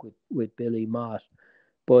York with Billy Mott.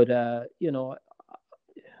 But I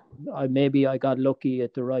got lucky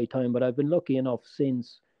at the right time, but I've been lucky enough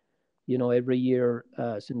since. Every year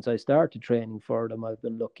since I started training for them, I've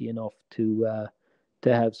been lucky enough to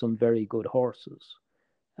have some very good horses.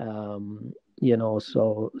 So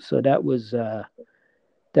that was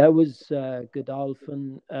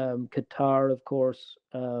Godolphin. Qatar, of course.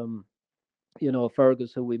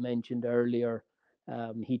 Fergus, who we mentioned earlier,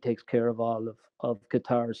 he takes care of all of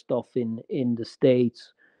Qatar stuff in the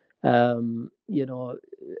States.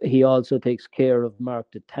 He also takes care of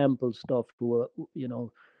Mark the Temple stuff.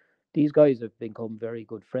 These guys have become very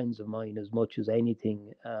good friends of mine as much as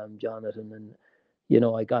anything, Jonathan. And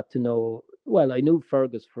I got to know. Well, I knew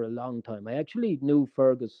Fergus for a long time. I actually knew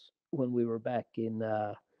Fergus when we were back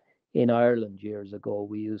in Ireland years ago.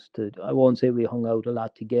 We used to, I won't say we hung out a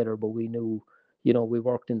lot together, but we knew, we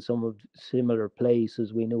worked in some of similar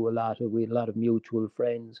places. We knew we had a lot of mutual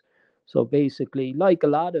friends. So basically, like a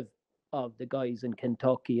lot of the guys in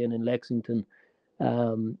Kentucky and in Lexington,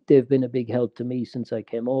 they've been a big help to me since I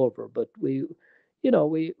came over. But we've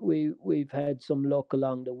had some luck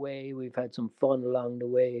along the way. We've had some fun along the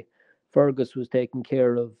way. Fergus was taking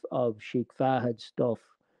care of Sheikh Fahad's stuff,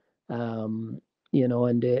 and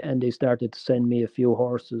they started to send me a few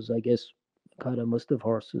horses. I guess, God, I must have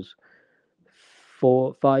horses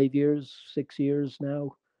 5 years, 6 years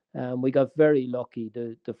now. We got very lucky.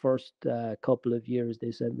 The first couple of years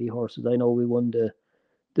they sent me horses. I know we won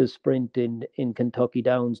the sprint in Kentucky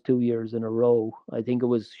Downs 2 years in a row. I think it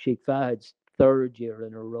was Sheikh Fahad's third year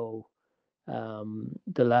in a row.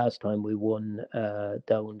 The last time we won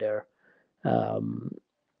down there.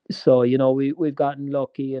 So we've gotten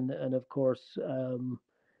lucky, and of course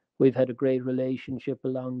we've had a great relationship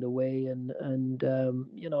along the way, and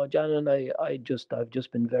John and I've just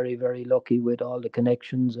been very, very lucky with all the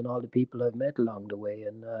connections and all the people I've met along the way,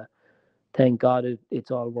 and thank God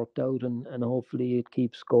it's all worked out, and hopefully it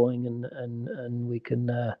keeps going, and we can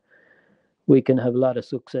have a lot of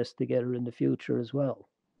success together in the future as well.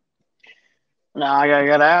 Now I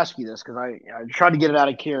got to ask you this because I tried to get it out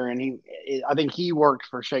of Kieran. I think he worked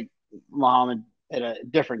for Sheikh Mohammed at a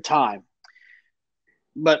different time.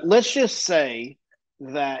 But let's just say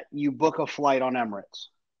that you book a flight on Emirates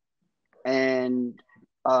and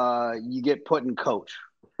you get put in coach.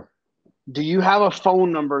 Do you have a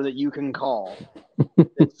phone number that you can call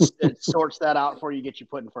that sorts that out for you, get you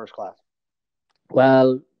put in first class?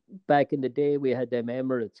 Well, back in the day, we had them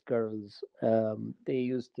Emirates girls. They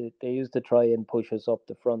used to try and push us up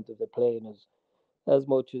the front of the plane as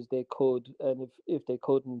much as they could, and if they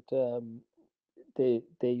couldn't, they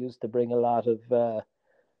used to bring a lot of the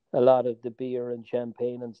beer and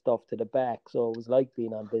champagne and stuff to the back, so it was like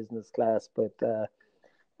being on business class. But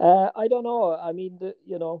I don't know. I mean,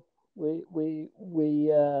 we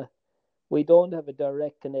don't have a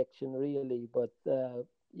direct connection really, but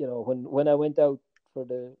when I went out for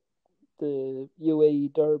the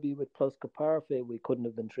UAE Derby with Plus Caparfe, we couldn't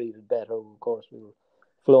have been treated better. Of course, we were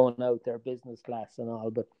flown out there business class and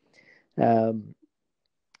all, but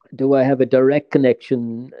do I have a direct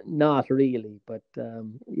connection? Not really, but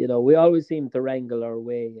we always seem to wrangle our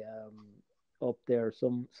way up there.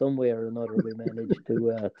 Some way or another, we managed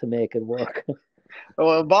to make it work.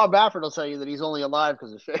 Well, Bob Baffert will tell you that he's only alive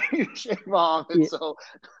because of Sheikh Mohammed. Yeah. So,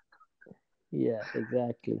 yeah,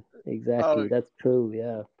 exactly. That's true.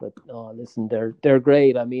 Yeah, but no, listen, they're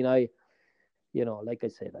great. I mean, like I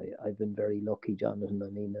said, I've been very lucky, Jonathan. I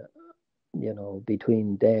mean,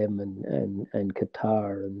 between them and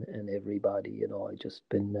Qatar and everybody, I just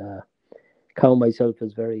been count myself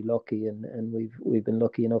as very lucky, and we've been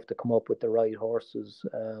lucky enough to come up with the right horses,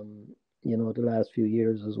 the last few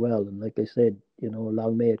years as well. And like I said,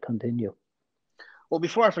 long may it continue. well,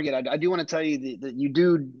 before I forget, I do want to tell you that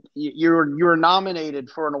you're nominated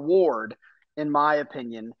for an award, in my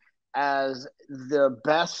opinion, as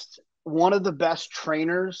one of the best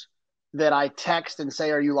trainers that I text and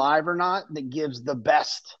say, "Are you live or not?" that gives the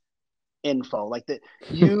best info. Like that,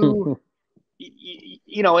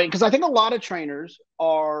 because I think a lot of trainers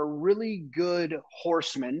are really good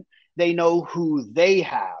horsemen. They know who they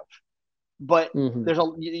have, but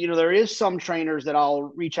there is some trainers that I'll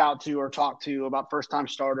reach out to or talk to about first time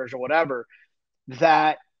starters or whatever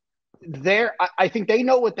that I think they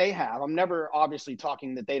know what they have. I'm never obviously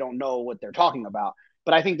talking that they don't know what they're talking about,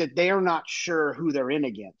 but I think that they are not sure who they're in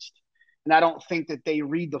against. And I don't think that they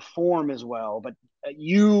read the form as well, but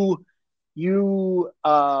you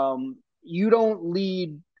don't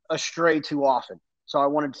lead astray too often. So I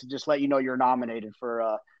wanted to just let you know you're nominated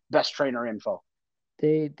for best trainer info.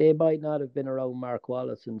 They might not have been around Mark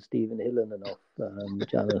Wallace and Stephen Hillen enough,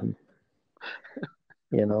 Jonathan.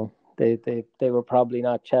 They were probably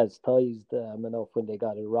not chastised enough when they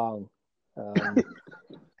got it wrong.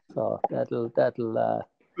 So that'll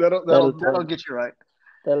get you right.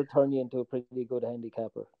 That'll turn you into a pretty good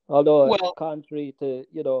handicapper. Although, contrary to,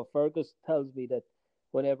 Fergus tells me that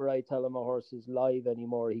whenever I tell him a horse is live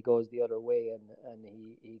anymore, he goes the other way and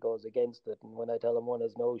he goes against it. And when I tell him one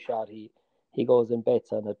has no shot, he goes and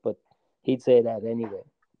bets on it. But he'd say that anyway.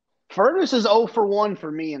 Fergus is 0 for 1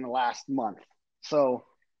 for me in the last month. So,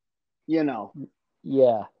 Yeah.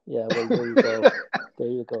 Well, there you go. There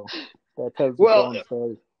you go. That tells the own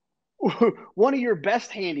story. One of your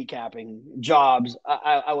best handicapping jobs,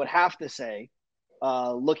 I would have to say,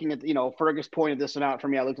 looking at, Fergus pointed this one out for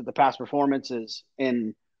me. I looked at the past performances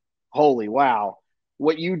and holy wow.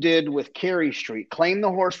 what you did with Carey Street, claimed the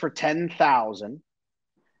horse for 10,000,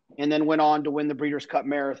 and then went on to win the Breeders' Cup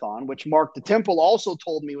Marathon, which Mark the Temple also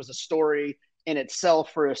told me was a story in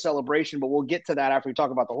itself for a celebration, but we'll get to that after we talk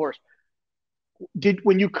about the horse.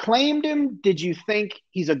 When you claimed him, did you think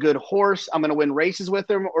he's a good horse, I'm going to win races with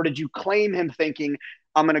him, or did you claim him thinking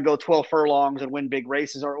I'm going to go 12 furlongs and win big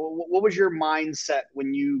races? Or what was your mindset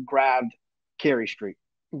when you grabbed Carey Street?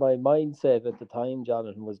 My mindset at the time,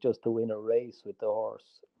 Jonathan, was just to win a race with the horse.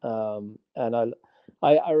 And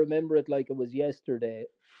I remember it like it was yesterday.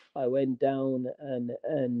 I went down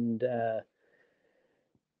and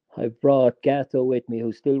I brought Gatto with me,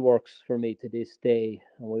 who still works for me to this day,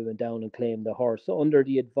 and we went down and claimed the horse under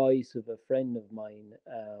the advice of a friend of mine,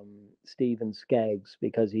 Stephen Skaggs,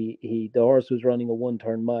 because the horse was running a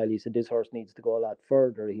 1-turn mile. He said this horse needs to go a lot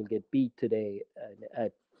further. He'll get beat today,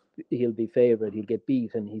 and he'll be favourite. He'll get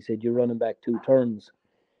beat, and he said you're running back 2 turns,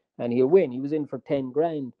 and he'll win. He was in for 10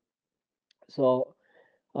 grand, so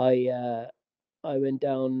I went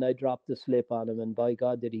down and I dropped the slip on him, and by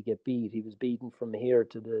God did he get beat. He was beaten from here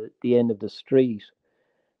to the end of the street.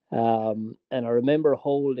 And I remember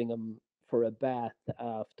holding him for a bath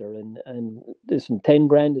after. And listen, 10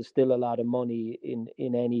 grand is still a lot of money in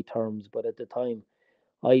any terms, but at the time,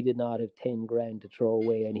 I did not have 10 grand to throw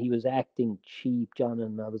away. And he was acting cheap, John,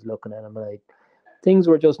 and I was looking at him and things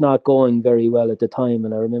were just not going very well at the time.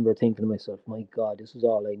 And I remember thinking to myself, my God, this is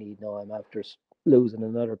all I need now. I'm after losing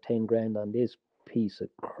another 10 grand on this piece of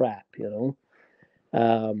crap,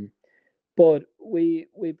 but we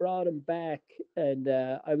brought him back, and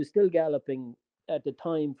I was still galloping at the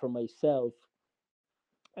time for myself,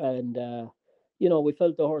 and we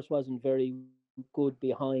felt the horse wasn't very good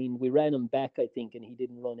behind. We ran him back, I think, and he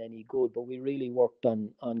didn't run any good, but we really worked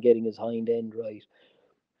on getting his hind end right.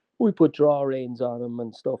 We put draw reins on him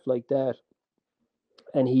and stuff like that,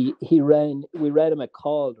 and we ran him at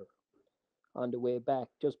Calder on the way back,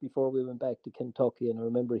 just before we went back to Kentucky, and I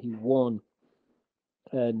remember he won.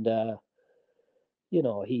 And I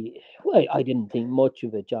didn't think much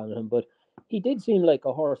of it, Jonathan, but he did seem like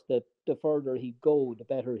a horse that the further he'd go, the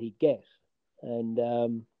better he'd get. And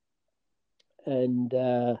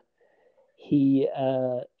he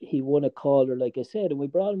won a Calder, like I said, and we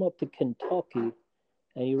brought him up to Kentucky,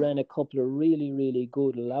 and he ran a couple of really, really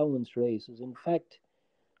good allowance races. In fact,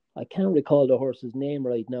 I can't recall the horse's name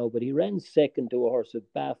right now, but he ran second to a horse at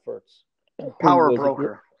Baffert's. Power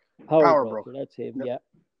Broker. Power Broker, that's him. Yep.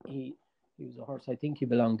 Yeah, he was a horse. I think he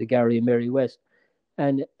belonged to Gary and Mary West,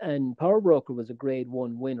 and Power Broker was a Grade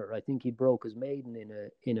 1 winner. I think he broke his maiden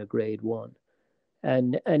in a Grade 1,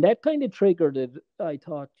 and that kind of triggered it. I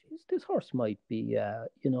thought, this horse might be,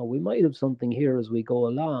 we might have something here as we go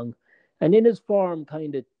along, and then his form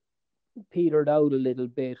kind of petered out a little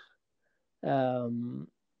bit.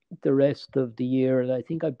 The rest of the year, and I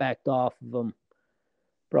think I backed off of him,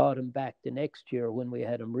 brought him back the next year when we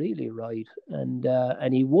had him really right, and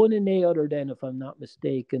he won in A other than, if I'm not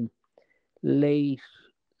mistaken, late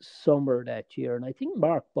summer that year, and I think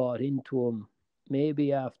Mark bought into him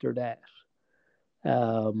maybe after that.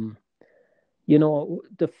 The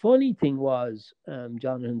funny thing was,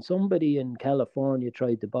 Jonathan, somebody in California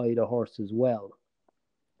tried to buy the horse as well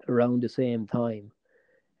around the same time,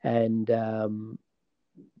 and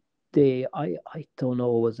I don't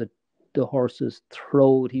know, was it the horse's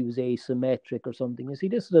throat? He was asymmetric or something. You see,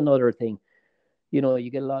 this is another thing. You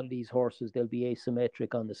get a lot of these horses, they'll be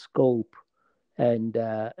asymmetric on the scope, and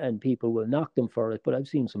people will knock them for it. But I've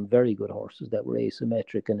seen some very good horses that were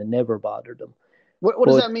asymmetric and it never bothered them. What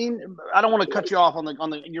does that mean? I don't want to cut you off on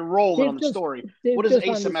your role on the story. What is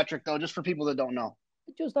asymmetric, though, just for people that don't know?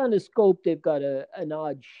 Just on the scope, they've got an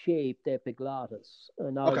odd-shaped epiglottis,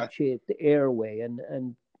 an odd-shaped airway,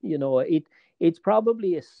 and it's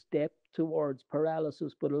probably a step towards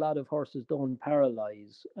paralysis, but a lot of horses don't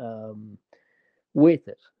paralyze with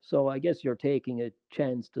it. So I guess you're taking a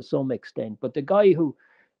chance to some extent. But the guy who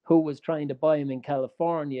was trying to buy him in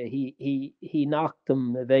California, he knocked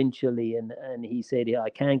him eventually, and he said, I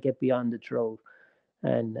can't get beyond the throat.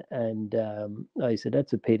 And I said,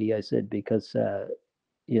 that's a pity. I said, because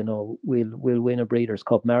we'll win a Breeders'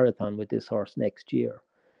 Cup Marathon with this horse next year.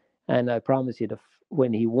 And I promise you,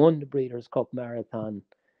 when he won the Breeders' Cup Marathon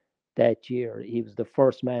that year, he was the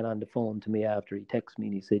first man on the phone to me after. He texted me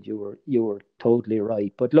and he said, you were totally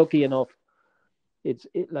right. But lucky enough, it's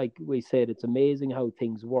like we said, it's amazing how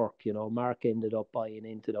things work. Mark ended up buying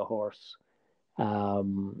into the horse. I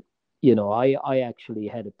actually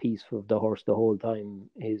had a piece of the horse the whole time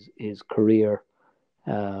his career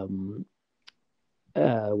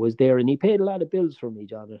was there, and he paid a lot of bills for me,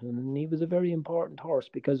 Jonathan, and he was a very important horse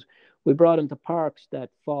because we brought him to Parks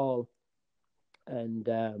that fall,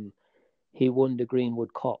 and he won the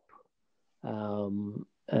Greenwood Cup. And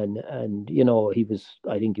I think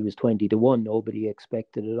he was 20-1. Nobody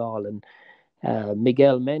expected it all. And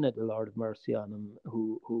Miguel Mena, the Lord of mercy on him,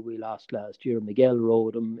 who we lost last year. Miguel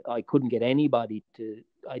rode him. I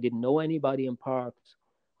didn't know anybody in parks.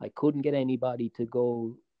 I couldn't get anybody to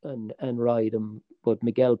go and ride him. But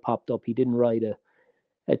Miguel popped up. He didn't ride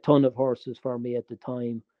a ton of horses for me at the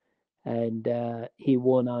time. And he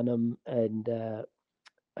won on him. And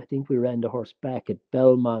I think we ran the horse back at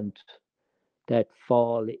Belmont that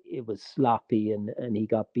fall. It was sloppy and he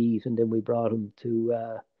got beat. And then we brought him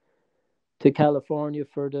to California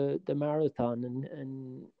for the marathon,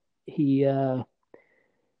 and he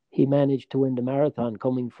managed to win the marathon,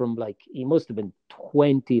 coming from, like, he must have been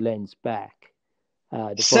 20 lengths back.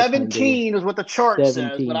 17 is what the chart 17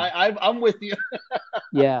 says, but I'm with you.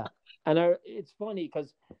 Yeah, and it's funny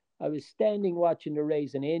because I was standing watching the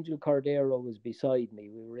race, and Angel Cordero was beside me.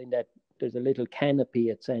 We were in that, there's a little canopy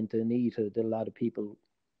at Santa Anita that a lot of people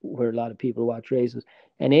watch races,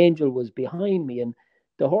 and Angel was behind me, and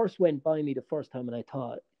the horse went by me the first time, and I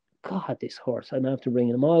thought, God, this horse, I'm after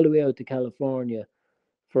bringing him all the way out to California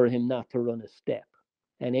for him not to run a step.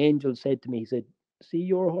 And Angel said to me, he said, see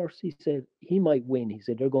your horse? He said, he might win. He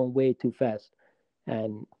said, they're going way too fast.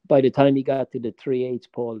 And by the time he got to the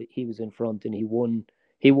 3/8 pole, he was in front, and he won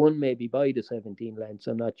maybe by the 17 lengths.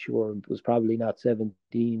 I'm not sure. It was probably not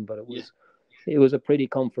 17, but it was a pretty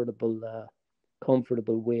comfortable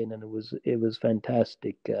win, and it was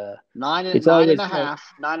fantastic. Nine and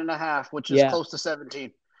a half, which is close to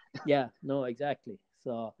 17. Yeah, no, exactly.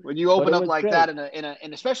 So when you open up like great. That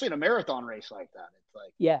in especially in a marathon race like that, it's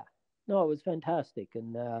like, yeah, no, it was fantastic.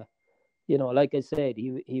 And like I said,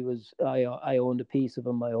 he was, I owned a piece of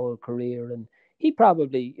him my whole career, and he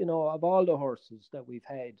probably, of all the horses that we've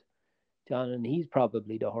had, John, and he's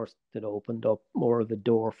probably the horse that opened up more of a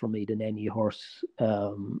door for me than any horse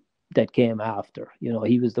that came after.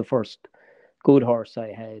 He was the first good horse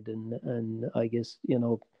I had, and I guess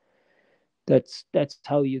that's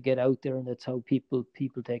how you get out there, and that's how people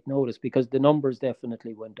take notice, because the numbers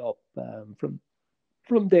definitely went up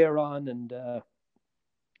from there on. And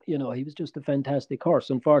he was just a fantastic horse.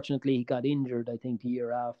 Unfortunately, he got injured, I think, the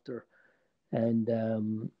year after, and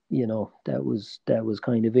that was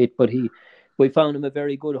kind of it. But we found him a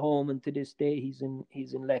very good home, and to this day he's in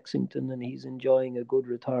Lexington, and he's enjoying a good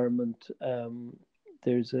retirement.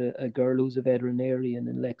 There's a girl who's a veterinarian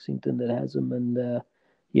in Lexington that has him, and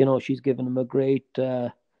she's given him a great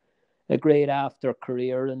after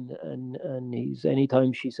career, and he's,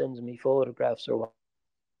 anytime she sends me photographs or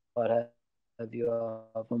what have you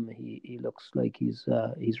of him, he looks like he's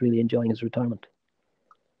really enjoying his retirement.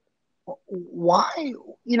 Why,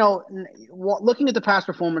 looking at the past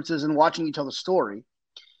performances and watching you tell the story,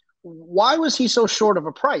 why was he so short of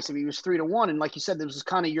a price? I mean, he was 3-1, and like you said, this was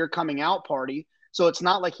kind of your coming out party. So it's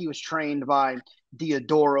not like he was trained by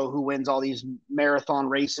Diodoro, who wins all these marathon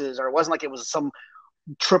races, or it wasn't like it was some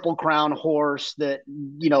Triple Crown horse that,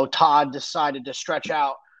 Todd decided to stretch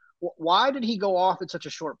out. Why did he go off at such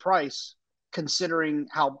a short price, considering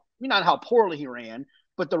not how poorly he ran,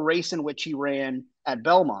 but the race in which he ran at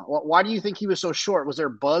Belmont? Why do you think he was so short? Was there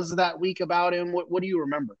buzz that week about him? What do you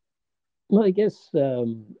remember? Well, I guess,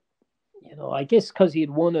 because he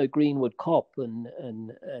had won a Greenwood Cup and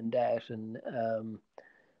that, and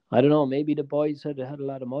I don't know, maybe the boys had a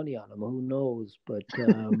lot of money on him. Who knows? But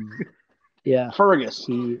yeah, Fergus.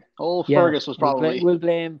 Fergus was probably. We'll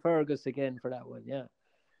blame Fergus again for that one. Yeah.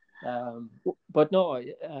 But no,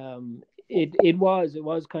 it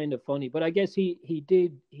was kind of funny. But I guess he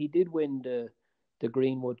did win the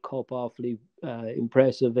Greenwood Cup, awfully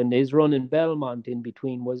impressive, and his run in Belmont in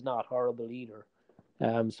between was not horrible either.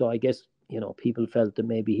 So I guess people felt that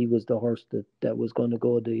maybe he was the horse that was going to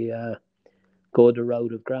go the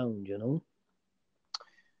route of ground.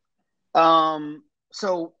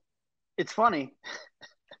 So it's funny.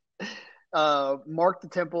 Mark the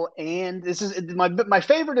Temple, and this is my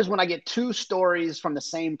favorite is when I get two stories from the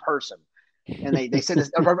same person, and they said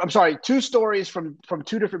this. I'm sorry, two stories from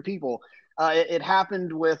two different people. It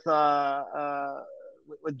happened with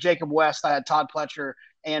Jacob West. I had Todd Pletcher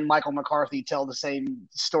and Michael McCarthy tell the same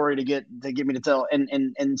story to get me to tell,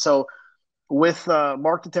 and so with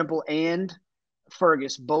Mark the Temple and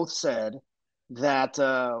Fergus both said that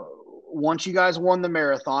once you guys won the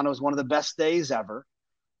marathon, it was one of the best days ever.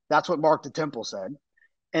 That's what Mark the Temple said.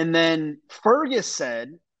 And then Fergus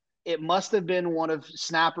said, it must have been one of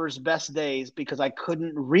Snapper's best days because I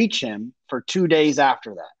couldn't reach him for 2 days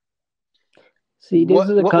after that. See, this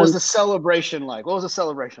is a What was the celebration like? What was the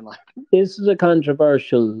celebration like? this is a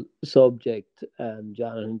controversial subject,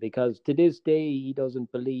 Jonathan, because to this day he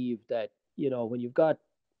doesn't believe that, when you've got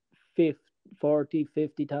 50, 40,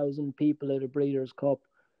 50,000 people at a Breeders' Cup,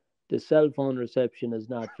 the cell phone reception is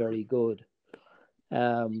not very good.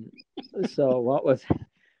 Um, so what was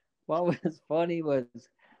funny was,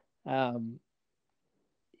 um,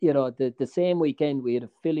 the same weekend we had a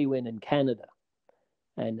filly win in Canada,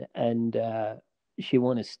 and she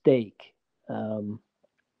won a stake.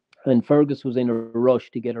 And Fergus was in a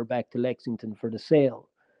rush to get her back to Lexington for the sale.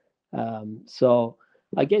 So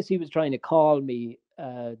I guess he was trying to call me.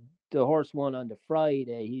 The horse won on the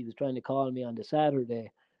Friday. He was trying to call me on the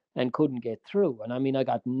Saturday and couldn't get through. And I mean, I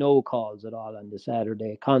got no calls at all on the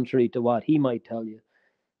Saturday, contrary to what he might tell you.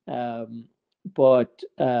 But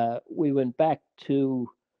we went back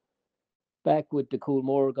with the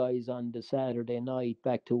Coolmore guys on the Saturday night,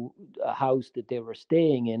 back to a house that they were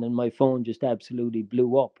staying in, and my phone just absolutely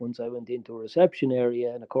blew up once I went into a reception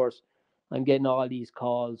area. And of course, I'm getting all these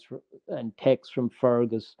calls and texts from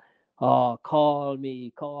Fergus. Oh, call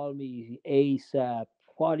me ASAP.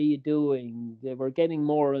 What are you doing? They were getting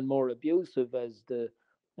more and more abusive as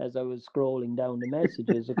I was scrolling down the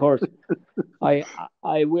messages. Of course, I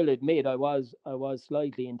will admit I was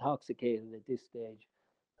slightly intoxicated at this stage.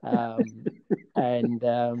 And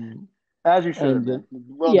As you should, man.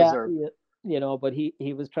 Well deserved. But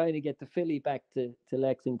he was trying to get the filly back to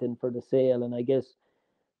Lexington for the sale, and I guess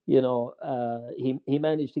he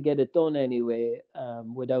managed to get it done anyway,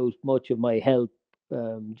 without much of my help,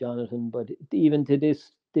 Jonathan. But even to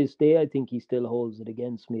this day, I think he still holds it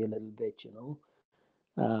against me a little bit,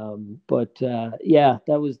 But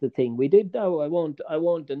that was the thing. We did, though. I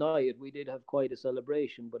won't deny it. We did have quite a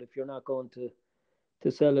celebration. But if you're not going to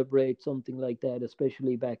celebrate something like that,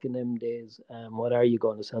 especially back in them days, what are you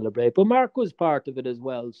going to celebrate? But Mark was part of it as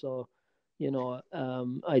well, so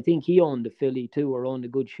I think he owned the filly too, or owned a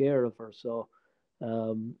good share of her. So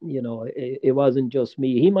it wasn't just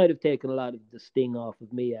me. He might have taken a lot of the sting off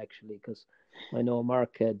of me, actually, because I know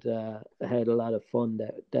Mark had a lot of fun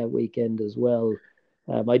that weekend as well.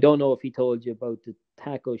 I don't know if he told you about the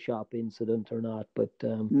taco shop incident or not, but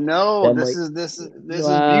no, this is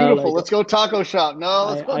beautiful. Let's go taco shop. No,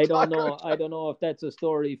 let's go. I don't know. I don't know if that's a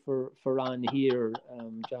story for on here,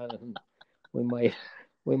 Jonathan.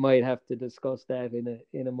 We might have to discuss that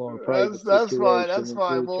in a more private situation. That's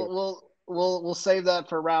fine. We'll save that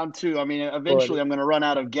for round two. I mean, eventually I'm going to run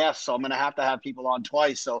out of guests, so I'm going to have people on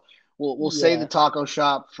twice. So we'll save the taco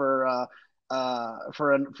shop for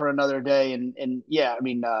another day. And yeah, I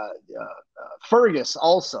mean, Fergus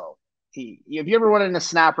also. If you ever run into a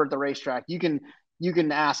snapper at the racetrack, you can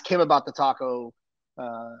ask him about the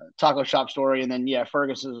taco shop story. And then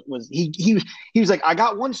Fergus was like, I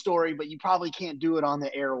got one story, but you probably can't do it on the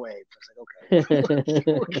airwaves. I was like, okay.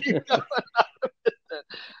 We'll keep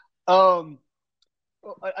going.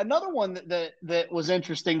 Another one that was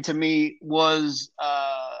interesting to me was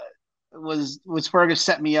Fergus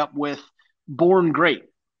set me up with Born Great,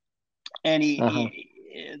 and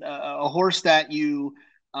a horse that you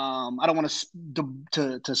I don't want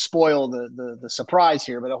to spoil the surprise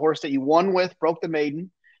here, but a horse that you won with, broke the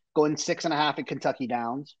maiden, going 6.5 at Kentucky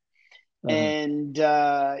Downs. And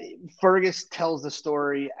Fergus tells the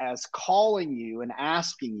story as calling you and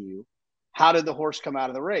asking you, how did the horse come out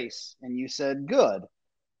of the race? And you said, good.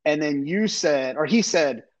 And then he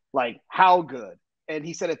said, like, how good? And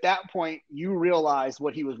he said at that point, you realized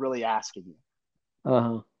what he was really asking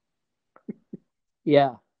you.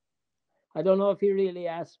 Yeah. I don't know if he really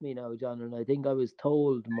asked me now, John, and I think I was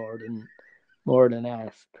told more than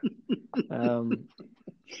asked.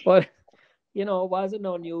 But it was an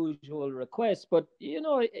unusual request. But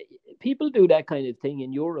people do that kind of thing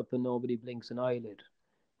in Europe, and nobody blinks an eyelid.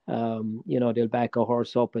 They'll back a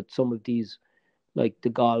horse up at some of these, like the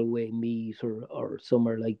Galway meet or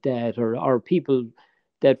somewhere like that, or people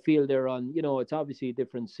that feel they're on, it's obviously a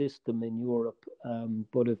different system in Europe.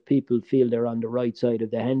 But if people feel they're on the right side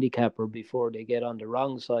of the handicapper before they get on the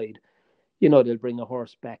wrong side, they'll bring a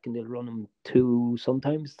horse back and they'll run him 2,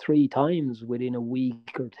 sometimes 3 times within a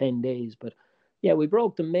week or 10 days. But yeah, we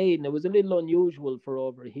broke the maiden. It was a little unusual for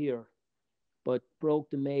over here, but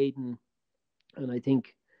broke the maiden. And I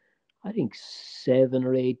think 7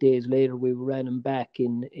 or 8 days later, we ran him back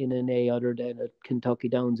in an A other than at Kentucky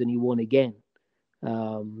Downs, and he won again.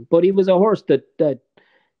 But he was a horse that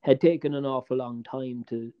had taken an awful long time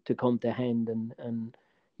to come to hand, and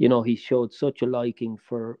he showed such a liking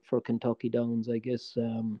for Kentucky Downs. I guess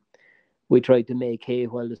we tried to make hay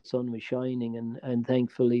while the sun was shining, and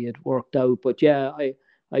thankfully it worked out. But yeah,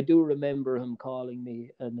 I do remember him calling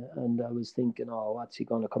me, and I was thinking, oh, what's he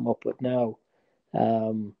going to come up with now?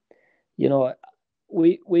 Um, you know,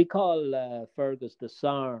 we call Fergus the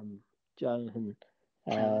SARM, Jonathan,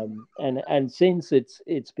 and since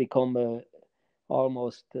it's become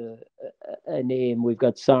almost a name, we've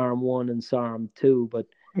got SARM 1 and SARM 2, but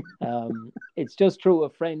it's just through a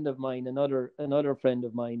friend of mine, another friend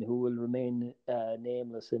of mine who will remain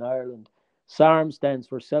nameless in Ireland. SARM stands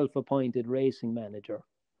for Self-Appointed Racing Manager.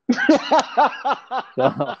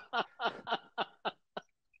 So,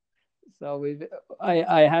 so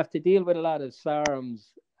I have to deal with a lot of SARMs,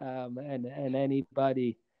 and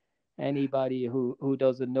anybody who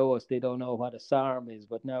doesn't know us, they don't know what a SARM is.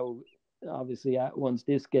 But now, obviously, once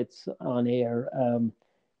this gets on air,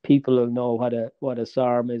 people will know what a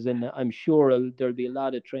SARM is, and I'm sure there'll be a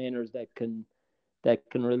lot of trainers that can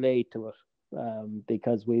relate to it,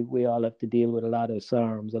 because we all have to deal with a lot of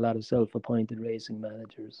SARMs, a lot of self-appointed racing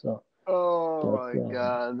managers. So. Oh But, my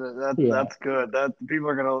God, yeah, that's good. That people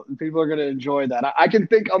are gonna enjoy that. I can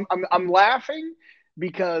think I'm laughing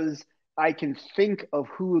because I can think of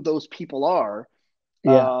who those people are,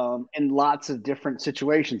 yeah, in lots of different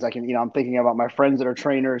situations. I can, I'm thinking about my friends that are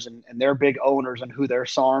trainers, and they're big owners and who their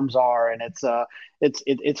SARMs are, and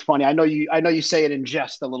it's funny. I know you say it in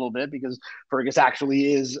jest a little bit because Fergus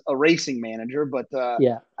actually is a racing manager, but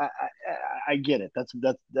yeah. I get it.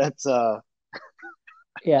 That's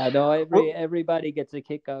Yeah, no, well, everybody gets a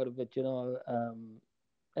kick out of it,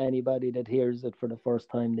 anybody that hears it for the first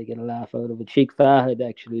time, they get a laugh out of it. Sheikh Fahad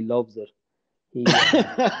actually loves it. He,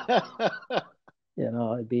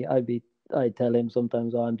 I tell him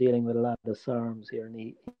sometimes, oh, I'm dealing with a lot of SARMs here, and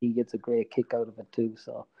he gets a great kick out of it too.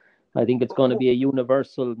 So I think it's going to be a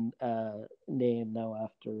universal name now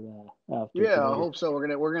after Yeah, I today. hope so. We're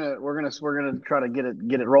gonna try to get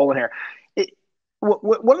it rolling here.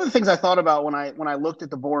 One of the things I thought about when I looked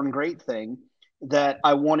at the Born Great thing that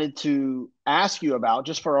I wanted to ask you about,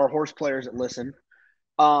 just for our horse players that listen.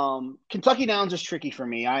 Kentucky Downs is tricky for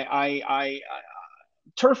me.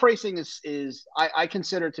 Turf racing I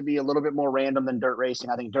consider it to be a little bit more random than dirt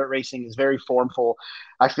racing. I think dirt racing is very formful.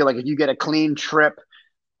 I feel like if you get a clean trip,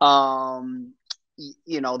 um,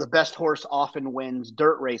 the best horse often wins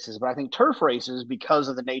dirt races, but I think turf races, because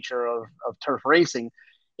of the nature of turf racing,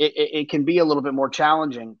 it can be a little bit more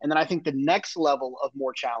challenging. And then I think the next level of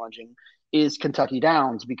more challenging is Kentucky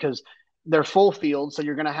Downs, because they're full field. So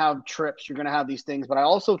you're going to have trips, you're going to have these things. But I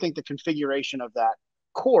also think the configuration of that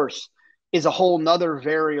course is a whole nother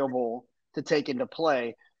variable to take into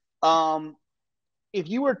play. Um, if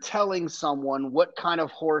you were telling someone what kind of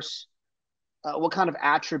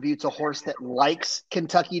attributes a horse that likes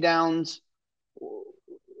Kentucky Downs,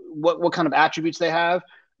 what kind of attributes they have,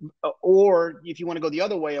 or if you want to go the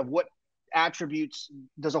other way, of what attributes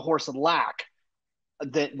does a horse lack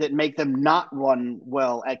that make them not run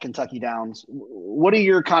well at Kentucky Downs. What are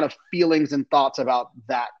your kind of feelings and thoughts about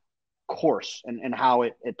that course and how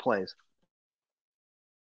it plays?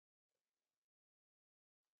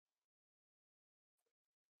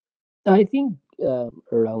 I think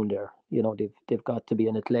around there, they've got to be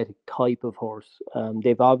an athletic type of horse.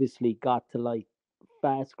 They've obviously got to like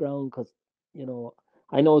fast ground because you know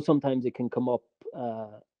I know sometimes it can come up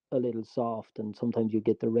a little soft, and sometimes you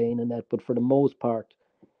get the rain and that. But for the most part,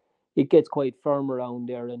 it gets quite firm around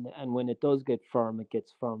there, and when it does get firm, it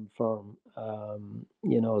gets firm. So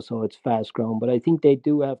it's fast ground. But I think they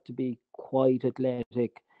do have to be quite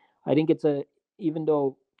athletic. I think even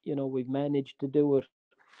though we've managed to do it,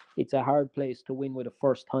 it's a hard place to win with a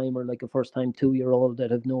first timer, like a first time 2 year old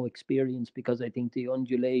that have no experience, because I think the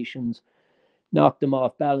undulations knock them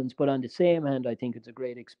off balance. But on the same hand, I think it's a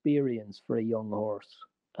great experience for a young horse.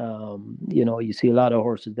 You see a lot of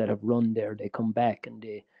horses that have run there, they come back, and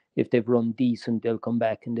if they've run decent, they'll come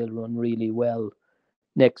back and they'll run really well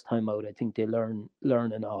next time out. I think they learn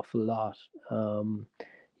an awful lot.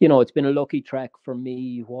 It's been a lucky track for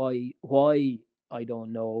me. Why I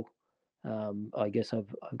don't know. I guess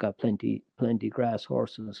I've got plenty grass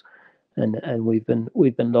horses, and we've been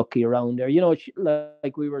lucky around there.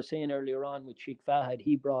 Like we were saying earlier on with Sheikh Fahad,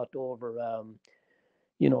 he brought over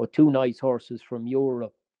two nice horses from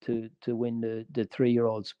Europe to win the 3 year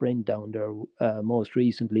old sprint down there. Most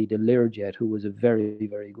recently, the Learjet, who was a very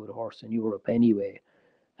very good horse in Europe anyway.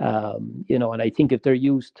 And I think if they're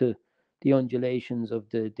used to the undulations of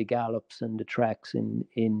the gallops and the tracks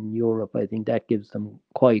in Europe, I think that gives them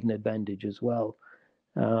quite an advantage as well.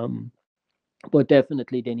 Um, but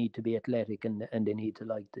definitely they need to be athletic, and they need to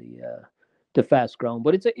like the fast ground.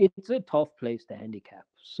 But it's a tough place to handicap,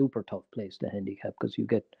 super tough place to handicap, because you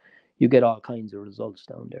get all kinds of results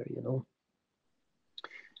down there.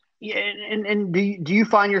 Yeah, and do you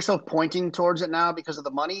find yourself pointing towards it now because of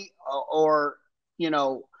the money, or I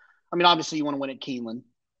mean, obviously you want to win at Keeneland,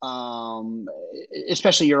 um,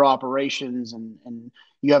 especially your operations, and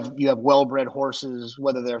you have well-bred horses,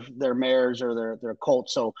 whether they're mares or they're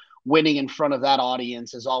colts. So winning in front of that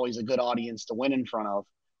audience is always a good audience to win in front of.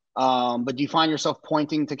 But do you find yourself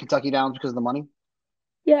pointing to Kentucky Downs because of the money?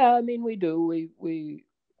 Yeah, I mean, we do. We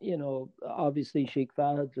obviously Sheikh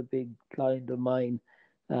Fahad's a big client of mine.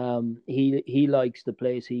 He likes the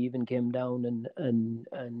place. He even came down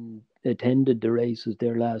and attended the races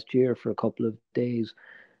there last year for a couple of days.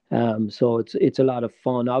 So it's a lot of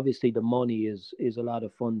fun. Obviously, the money is a lot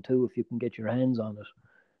of fun too if you can get your hands on it.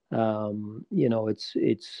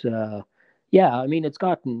 It's yeah. I mean, it's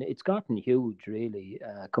gotten huge, really,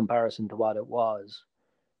 comparison to what it was.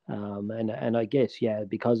 And I guess, yeah,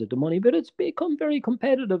 because of the money, but it's become very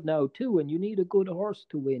competitive now too, and you need a good horse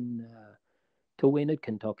to win at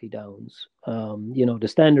Kentucky Downs. The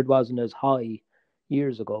standard wasn't as high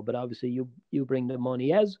years ago, but obviously you bring the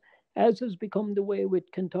money, as has become the way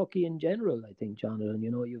with Kentucky in general. I think, Jonathan,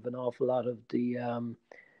 you've an awful lot of a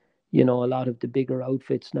lot of the bigger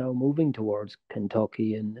outfits now moving towards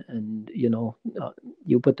Kentucky, and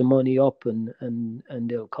you put the money up and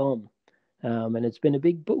they'll come. And it's been a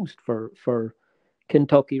big boost for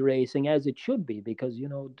Kentucky racing, as it should be, because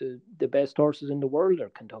the best horses in the world are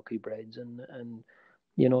Kentucky breds, and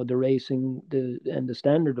the racing the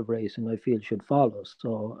standard of racing, I feel, should follow.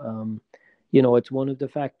 So it's one of the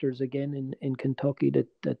factors again in Kentucky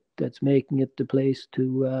that's making it the place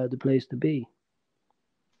to be.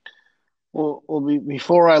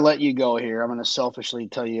 Before I let you go here, I'm going to selfishly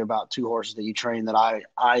tell you about two horses that you trained that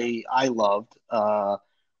I loved.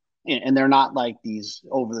 And they're not like these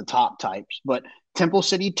over the top types, but Temple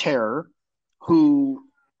City Terror, who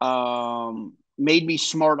made me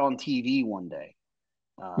smart on TV one day.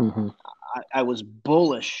 Mm-hmm. I was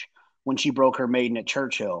bullish when she broke her maiden at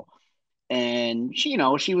Churchill, and she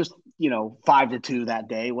was 5-2 that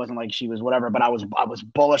day. It wasn't like she was whatever, but I was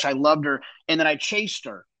bullish. I loved her, and then I chased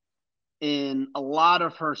her in a lot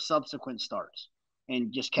of her subsequent starts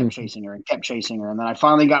and just kept Mm-hmm. chasing her and kept chasing her. And then I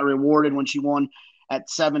finally got rewarded when she won at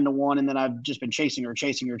 7-1. And then I've just been chasing her,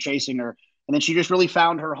 chasing her, chasing her. And then she just really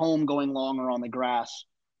found her home going longer on the grass.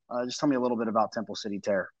 Just tell me a little bit about Temple City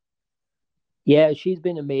Terror. Yeah, she's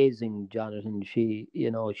been amazing, Jonathan. She's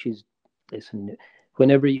listen.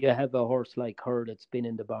 Whenever you have a horse like her that's been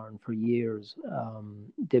in the barn for years,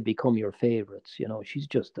 they become your favorites. She's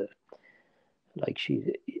just a like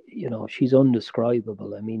she's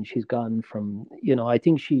undescribable. I mean, she's gone from I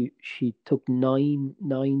think she took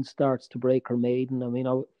nine starts to break her maiden. I mean,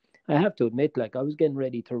 I have to admit, like, I was getting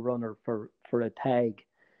ready to run her for a tag,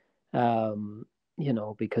 um,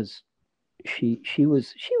 because she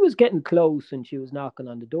was getting close and she was knocking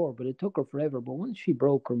on the door, but it took her forever. But once she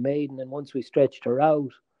broke her maiden and once we stretched her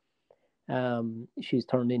out, she's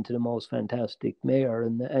turned into the most fantastic mare.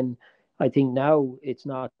 And I think now it's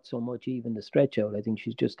not so much even the stretch out. I think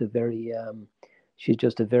she's just a very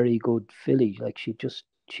good filly. Like,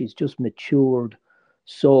 she's just matured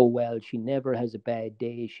so well. She never has a bad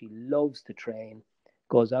day. She loves to train,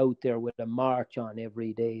 goes out there with a march on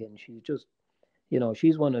every day, and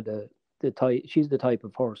she's one of the type. She's the type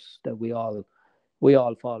of horse that we all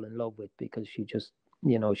fall in love with, because she's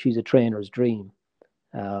a trainer's dream.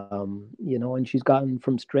 And she's gotten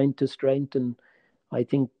from strength to strength. And I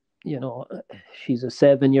think, you know, she's a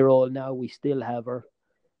 7 year old now. We still have her.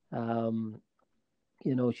 Um,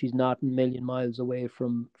 she's not a million miles away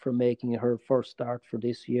from making her first start for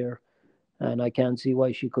this year. And I can't see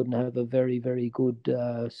why she couldn't have a very, very good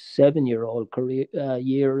 7 year old career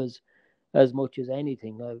year as much as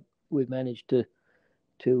anything. We've managed to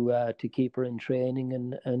keep her in training,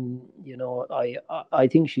 and I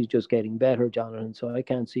think she's just getting better, Jonathan. So I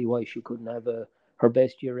can't see why she couldn't have her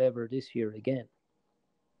best year ever this year again.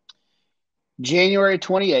 January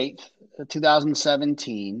 28th,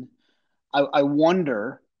 2017. I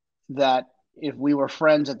wonder that if we were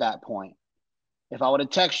friends at that point, if I would have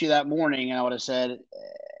texted you that morning and I would have said,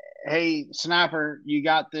 "Hey, Snapper, you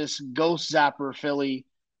got this Ghost Zapper filly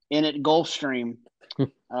in at Gulfstream.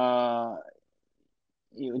 Uh,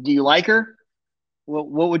 do you like her?"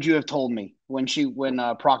 What would you have told me when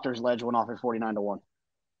Proctor's Ledge went off at 49-1?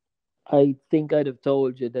 I think I'd have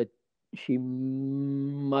told you that she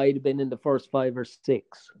might have been in the first five or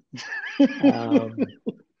six. Um,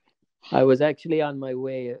 I was actually on my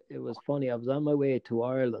way. It was funny. I was on my way to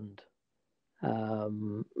Ireland,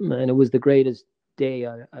 and it was the greatest day.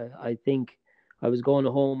 I think I was going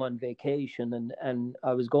home on vacation, and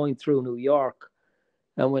I was going through New York,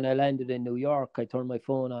 And when I landed in New York, I turned my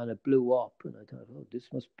phone on, it blew up, and I thought, oh,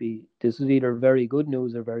 this is either very good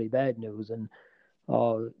news or very bad news. And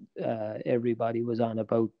everybody was on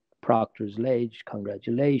about Proctor's Ledge.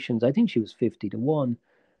 Congratulations! I think she was 50-1.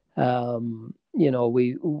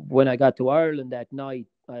 When I got to Ireland that night,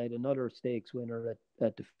 I had another stakes winner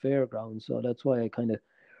at the fairgrounds, so that's why I kind of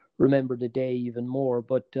remember the day even more.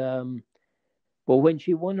 But when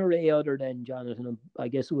she won her A other than Jonathan, I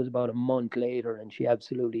guess it was about a month later, and she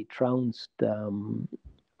absolutely trounced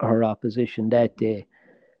her opposition that day.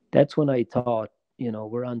 That's when I thought,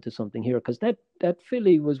 we're onto something here, because that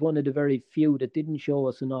filly was one of the very few that didn't show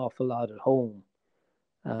us an awful lot at home.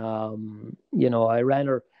 I ran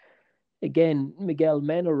her again. Miguel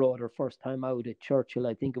Mena rode her first time out at Churchill.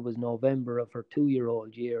 I think it was November of her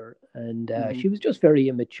 2-year-old year, and she was just very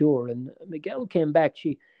immature. And Miguel came back.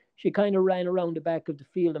 She kind of ran around the back of the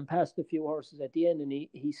field and passed a few horses at the end. And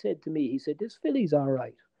he said to me, he said, "This filly's all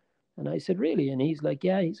right." And I said, "Really?" And he's like,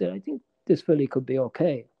 "Yeah." He said, "I think this filly could be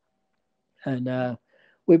okay." And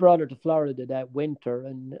we brought her to Florida that winter,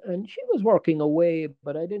 and she was working away,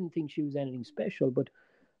 but I didn't think she was anything special. But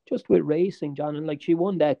just with racing, John, and like she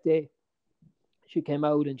won that day. She came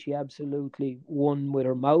out and she absolutely won with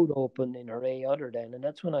her mouth open in her A other then. And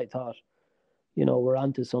that's when I thought, we're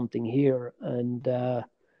onto something here. And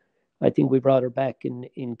I think we brought her back in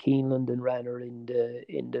Keeneland and ran her in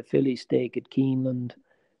the filly stake at Keeneland,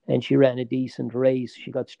 and she ran a decent race.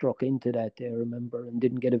 She got struck into that day, I remember, and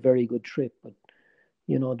didn't get a very good trip. But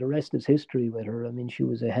the rest is history with her. I mean, she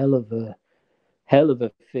was a hell of a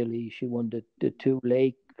filly. She won the two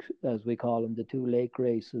lake, as we call them, the two lake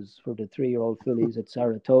races for the 3-year-old fillies at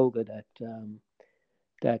Saratoga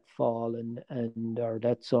that fall or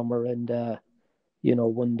that summer, and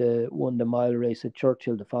won the mile race at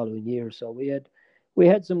Churchill the following year. So we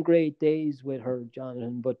had some great days with her,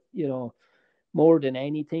 Jonathan. But more than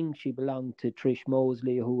anything, she belonged to Trish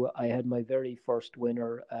Mosley, who I had my very first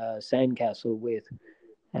winner, Sandcastle, with.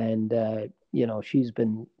 And she's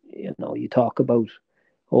been, you talk about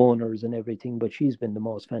owners and everything, but she's been the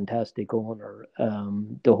most fantastic owner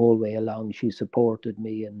the whole way along. She supported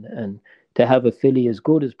me, and to have a filly as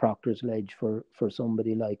good as Proctor's Ledge for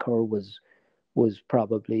somebody like her was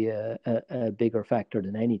probably a bigger factor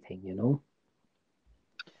than anything.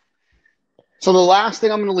 So the last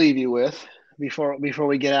thing I'm going to leave you with before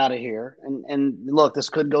we get out of here, and look, this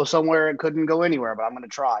could go somewhere, it couldn't go anywhere, but I'm going to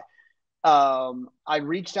try. I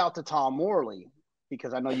reached out to Tom Morley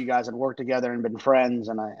because I know you guys had worked together and been friends,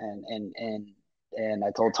 and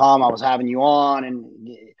I told Tom I was having you on,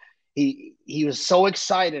 and he was so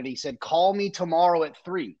excited. He said, "Call me tomorrow at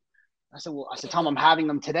 3." I said, "Tom, I'm having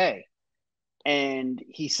them today." And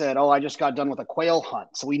he said, "Oh, I just got done with a quail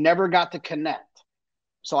hunt." So we never got to connect.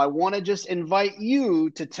 So I want to just invite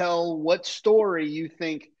you to tell what story you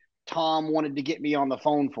think Tom wanted to get me on the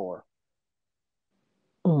phone for.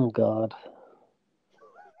 Oh, God.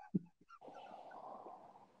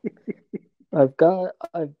 I've got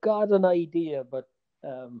an idea, but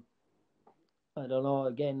I don't know.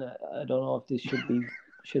 Again, I don't know if this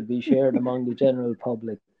should be shared among the general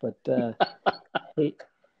public, but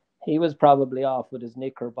he was probably off with his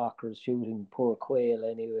knickerbockers shooting poor quail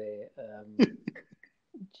anyway.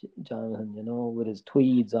 Jonathan, with his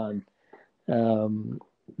tweeds on.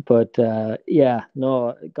 Yeah,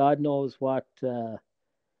 no, God knows what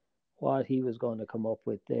he was going to come up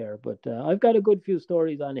with there. But I've got a good few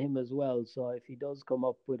stories on him as well. So if he does come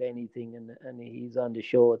up with anything and he's on the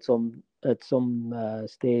show at some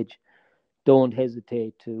stage, don't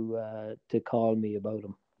hesitate to call me about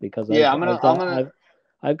him, because I've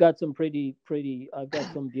got some I've got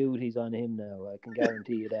some beauties on him now. I can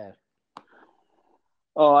guarantee you that.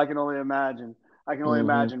 Oh, I can only imagine.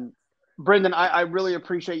 Imagine. Brendan, I really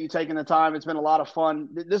appreciate you taking the time. It's been a lot of fun.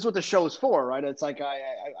 This is what the show is for, right? It's like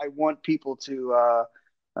I want people to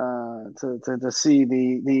see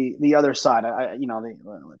the other side.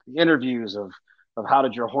 The interviews of how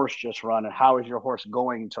did your horse just run and how is your horse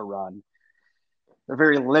going to run. They're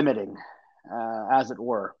very limiting, as it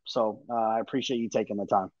were. So I appreciate you taking the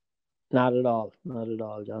time. Not at all,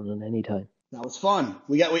 Jonathan. Anytime. That was fun.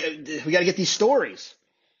 We got to get these stories.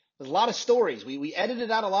 There's a lot of stories. We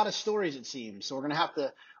edited out a lot of stories, it seems. So we're gonna have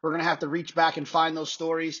to reach back and find those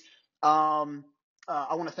stories. I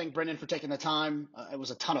want to thank Brendan for taking the time. It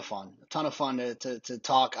was a ton of fun to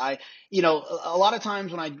talk. A lot of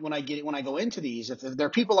times when I go into these, if there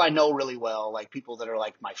are people I know really well, like people that are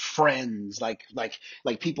like my friends, like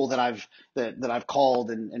people that I've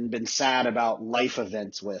called and been sad about life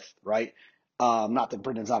events with, right? Not that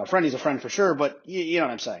Brendan's not a friend; he's a friend for sure. But you know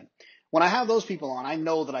what I'm saying. when I have those people on, I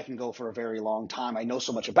know that I can go for a very long time. I know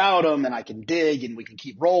so much about them, and I can dig, and we can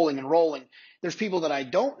keep rolling and rolling. There's people that I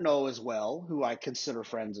don't know as well, who I consider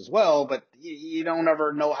friends as well, but you don't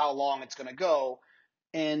ever know how long it's going to go.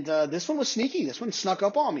 And this one was sneaky. This one snuck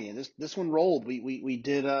up on me. This one rolled. We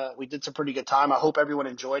did some pretty good time. I hope everyone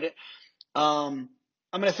enjoyed it. I'm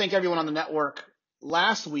going to thank everyone on the network.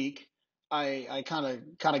 Last week, I kind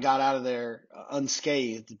of got out of there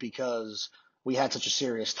unscathed because we had such a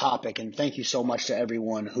serious topic. And thank you so much to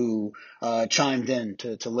everyone who chimed in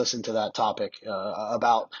to listen to that topic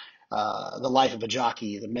about the life of a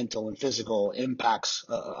jockey, the mental and physical impacts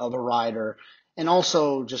of a rider, and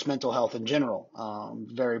also just mental health in general.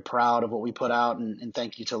 Very proud of what we put out, and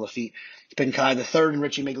thank you to Lafitte Pinkai III and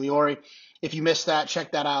Richie Migliori. If you missed that,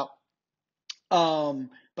 check that out.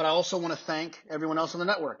 But I also want to thank everyone else on the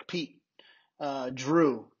network. Pete,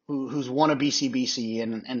 Drew, who's won a BCBC,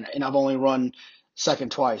 and I've only run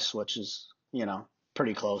second twice, which is,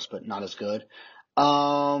 pretty close, but not as good.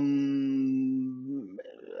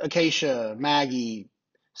 Acacia, Maggie,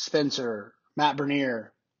 Spencer, Matt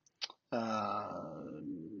Bernier,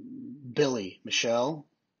 Billy, Michelle.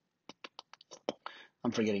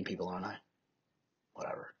 I'm forgetting people, aren't I?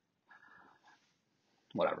 Whatever.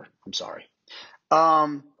 I'm sorry.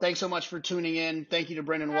 Thanks so much for tuning in. Thank you to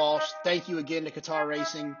Brendan Walsh. Thank you again to Qatar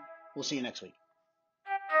Racing. We'll see you next week.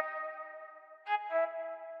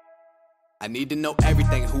 I need to know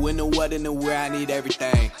everything, who and the what and the where, I need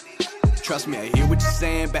everything. Trust me, I hear what you're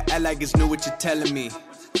saying, but act like it's new what you're telling me.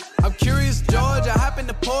 I'm curious, George, I hop in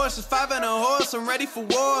the Porsche, it's 5 and a horse, I'm ready for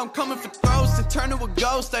war, I'm coming for throats, to turn to a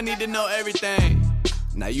ghost, I need to know everything.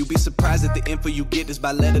 Now you be surprised at the info you get is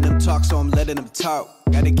by letting them talk, so I'm letting them talk.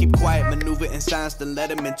 Gotta keep quiet, maneuver in silence, then let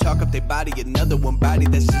them in, chalk up their body, another one body,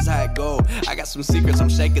 that's just how it go. I got some secrets, I'm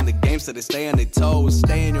shaking the game so they stay on their toes.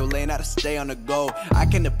 Stay in your lane, how to stay on the go. I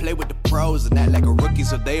can play with the pros and act like a rookie,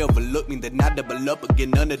 so they overlook me, then I double up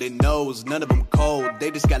again, none of their knows. None of them cold,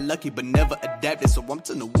 they just got lucky but never adapted, so I'm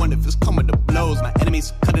to the one if it's coming to blows. My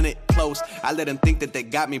enemies cutting it close, I let them think that they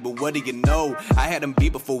got me, but what do you know? I had them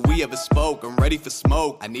beat before we ever spoke, I'm ready for smoke.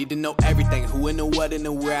 I need to know everything, who and the what and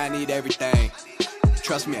the where, I need everything.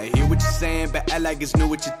 Trust me, I hear what you're saying, but act like it's new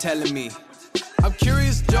what you're telling me. I'm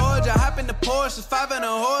curious, George, I hop in the Porsche, it's 5 and a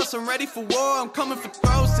horse, I'm ready for war, I'm coming for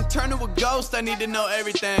throats, to turn to a ghost, I need to know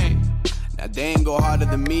everything. Now they ain't go harder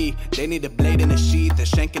than me, they need a blade and a sheath, a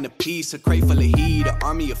shank and a piece, a crate full of heat, an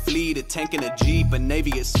army, a fleet, a tank and a jeep, a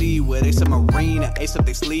navy at sea, where they submarine, an ace up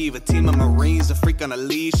their sleeve, a team of marines, a freak on a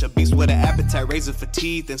leash, a beast with an appetite, razor for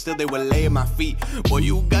teeth, and still they will lay at my feet. Boy,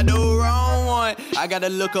 you got the wrong one. I gotta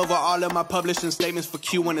look over all of my publishing statements for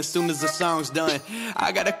Q1 as soon as the song's done.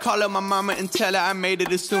 I gotta call up my mama and tell her I made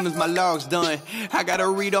it as soon as my log's done. I gotta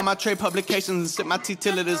read all my trade publications and sip my tea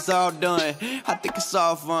till it is all done. I think it's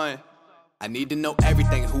all fun. I need to know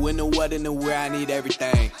everything, who and the what and the where, I need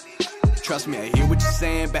everything. Trust me, I hear what you're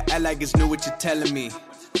saying, but act like it's new what you're telling me.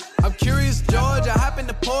 I'm curious, George, I hop in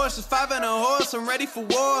the Porsche, it's 5 and a horse, I'm ready for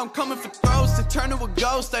war, I'm coming for throats, to turn to a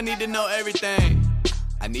ghost, I need to know everything.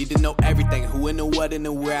 I need to know everything, who and the what and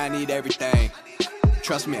the where, I need everything.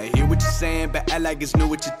 Trust me, I hear what you're saying, but act like it's new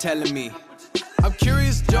what you're telling me. I'm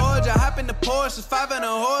curious, George, I hop in the Porsche, it's 5 and a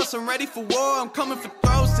horse, I'm ready for war, I'm coming for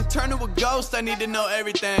throats, to turn to a ghost, I need to know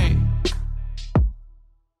everything.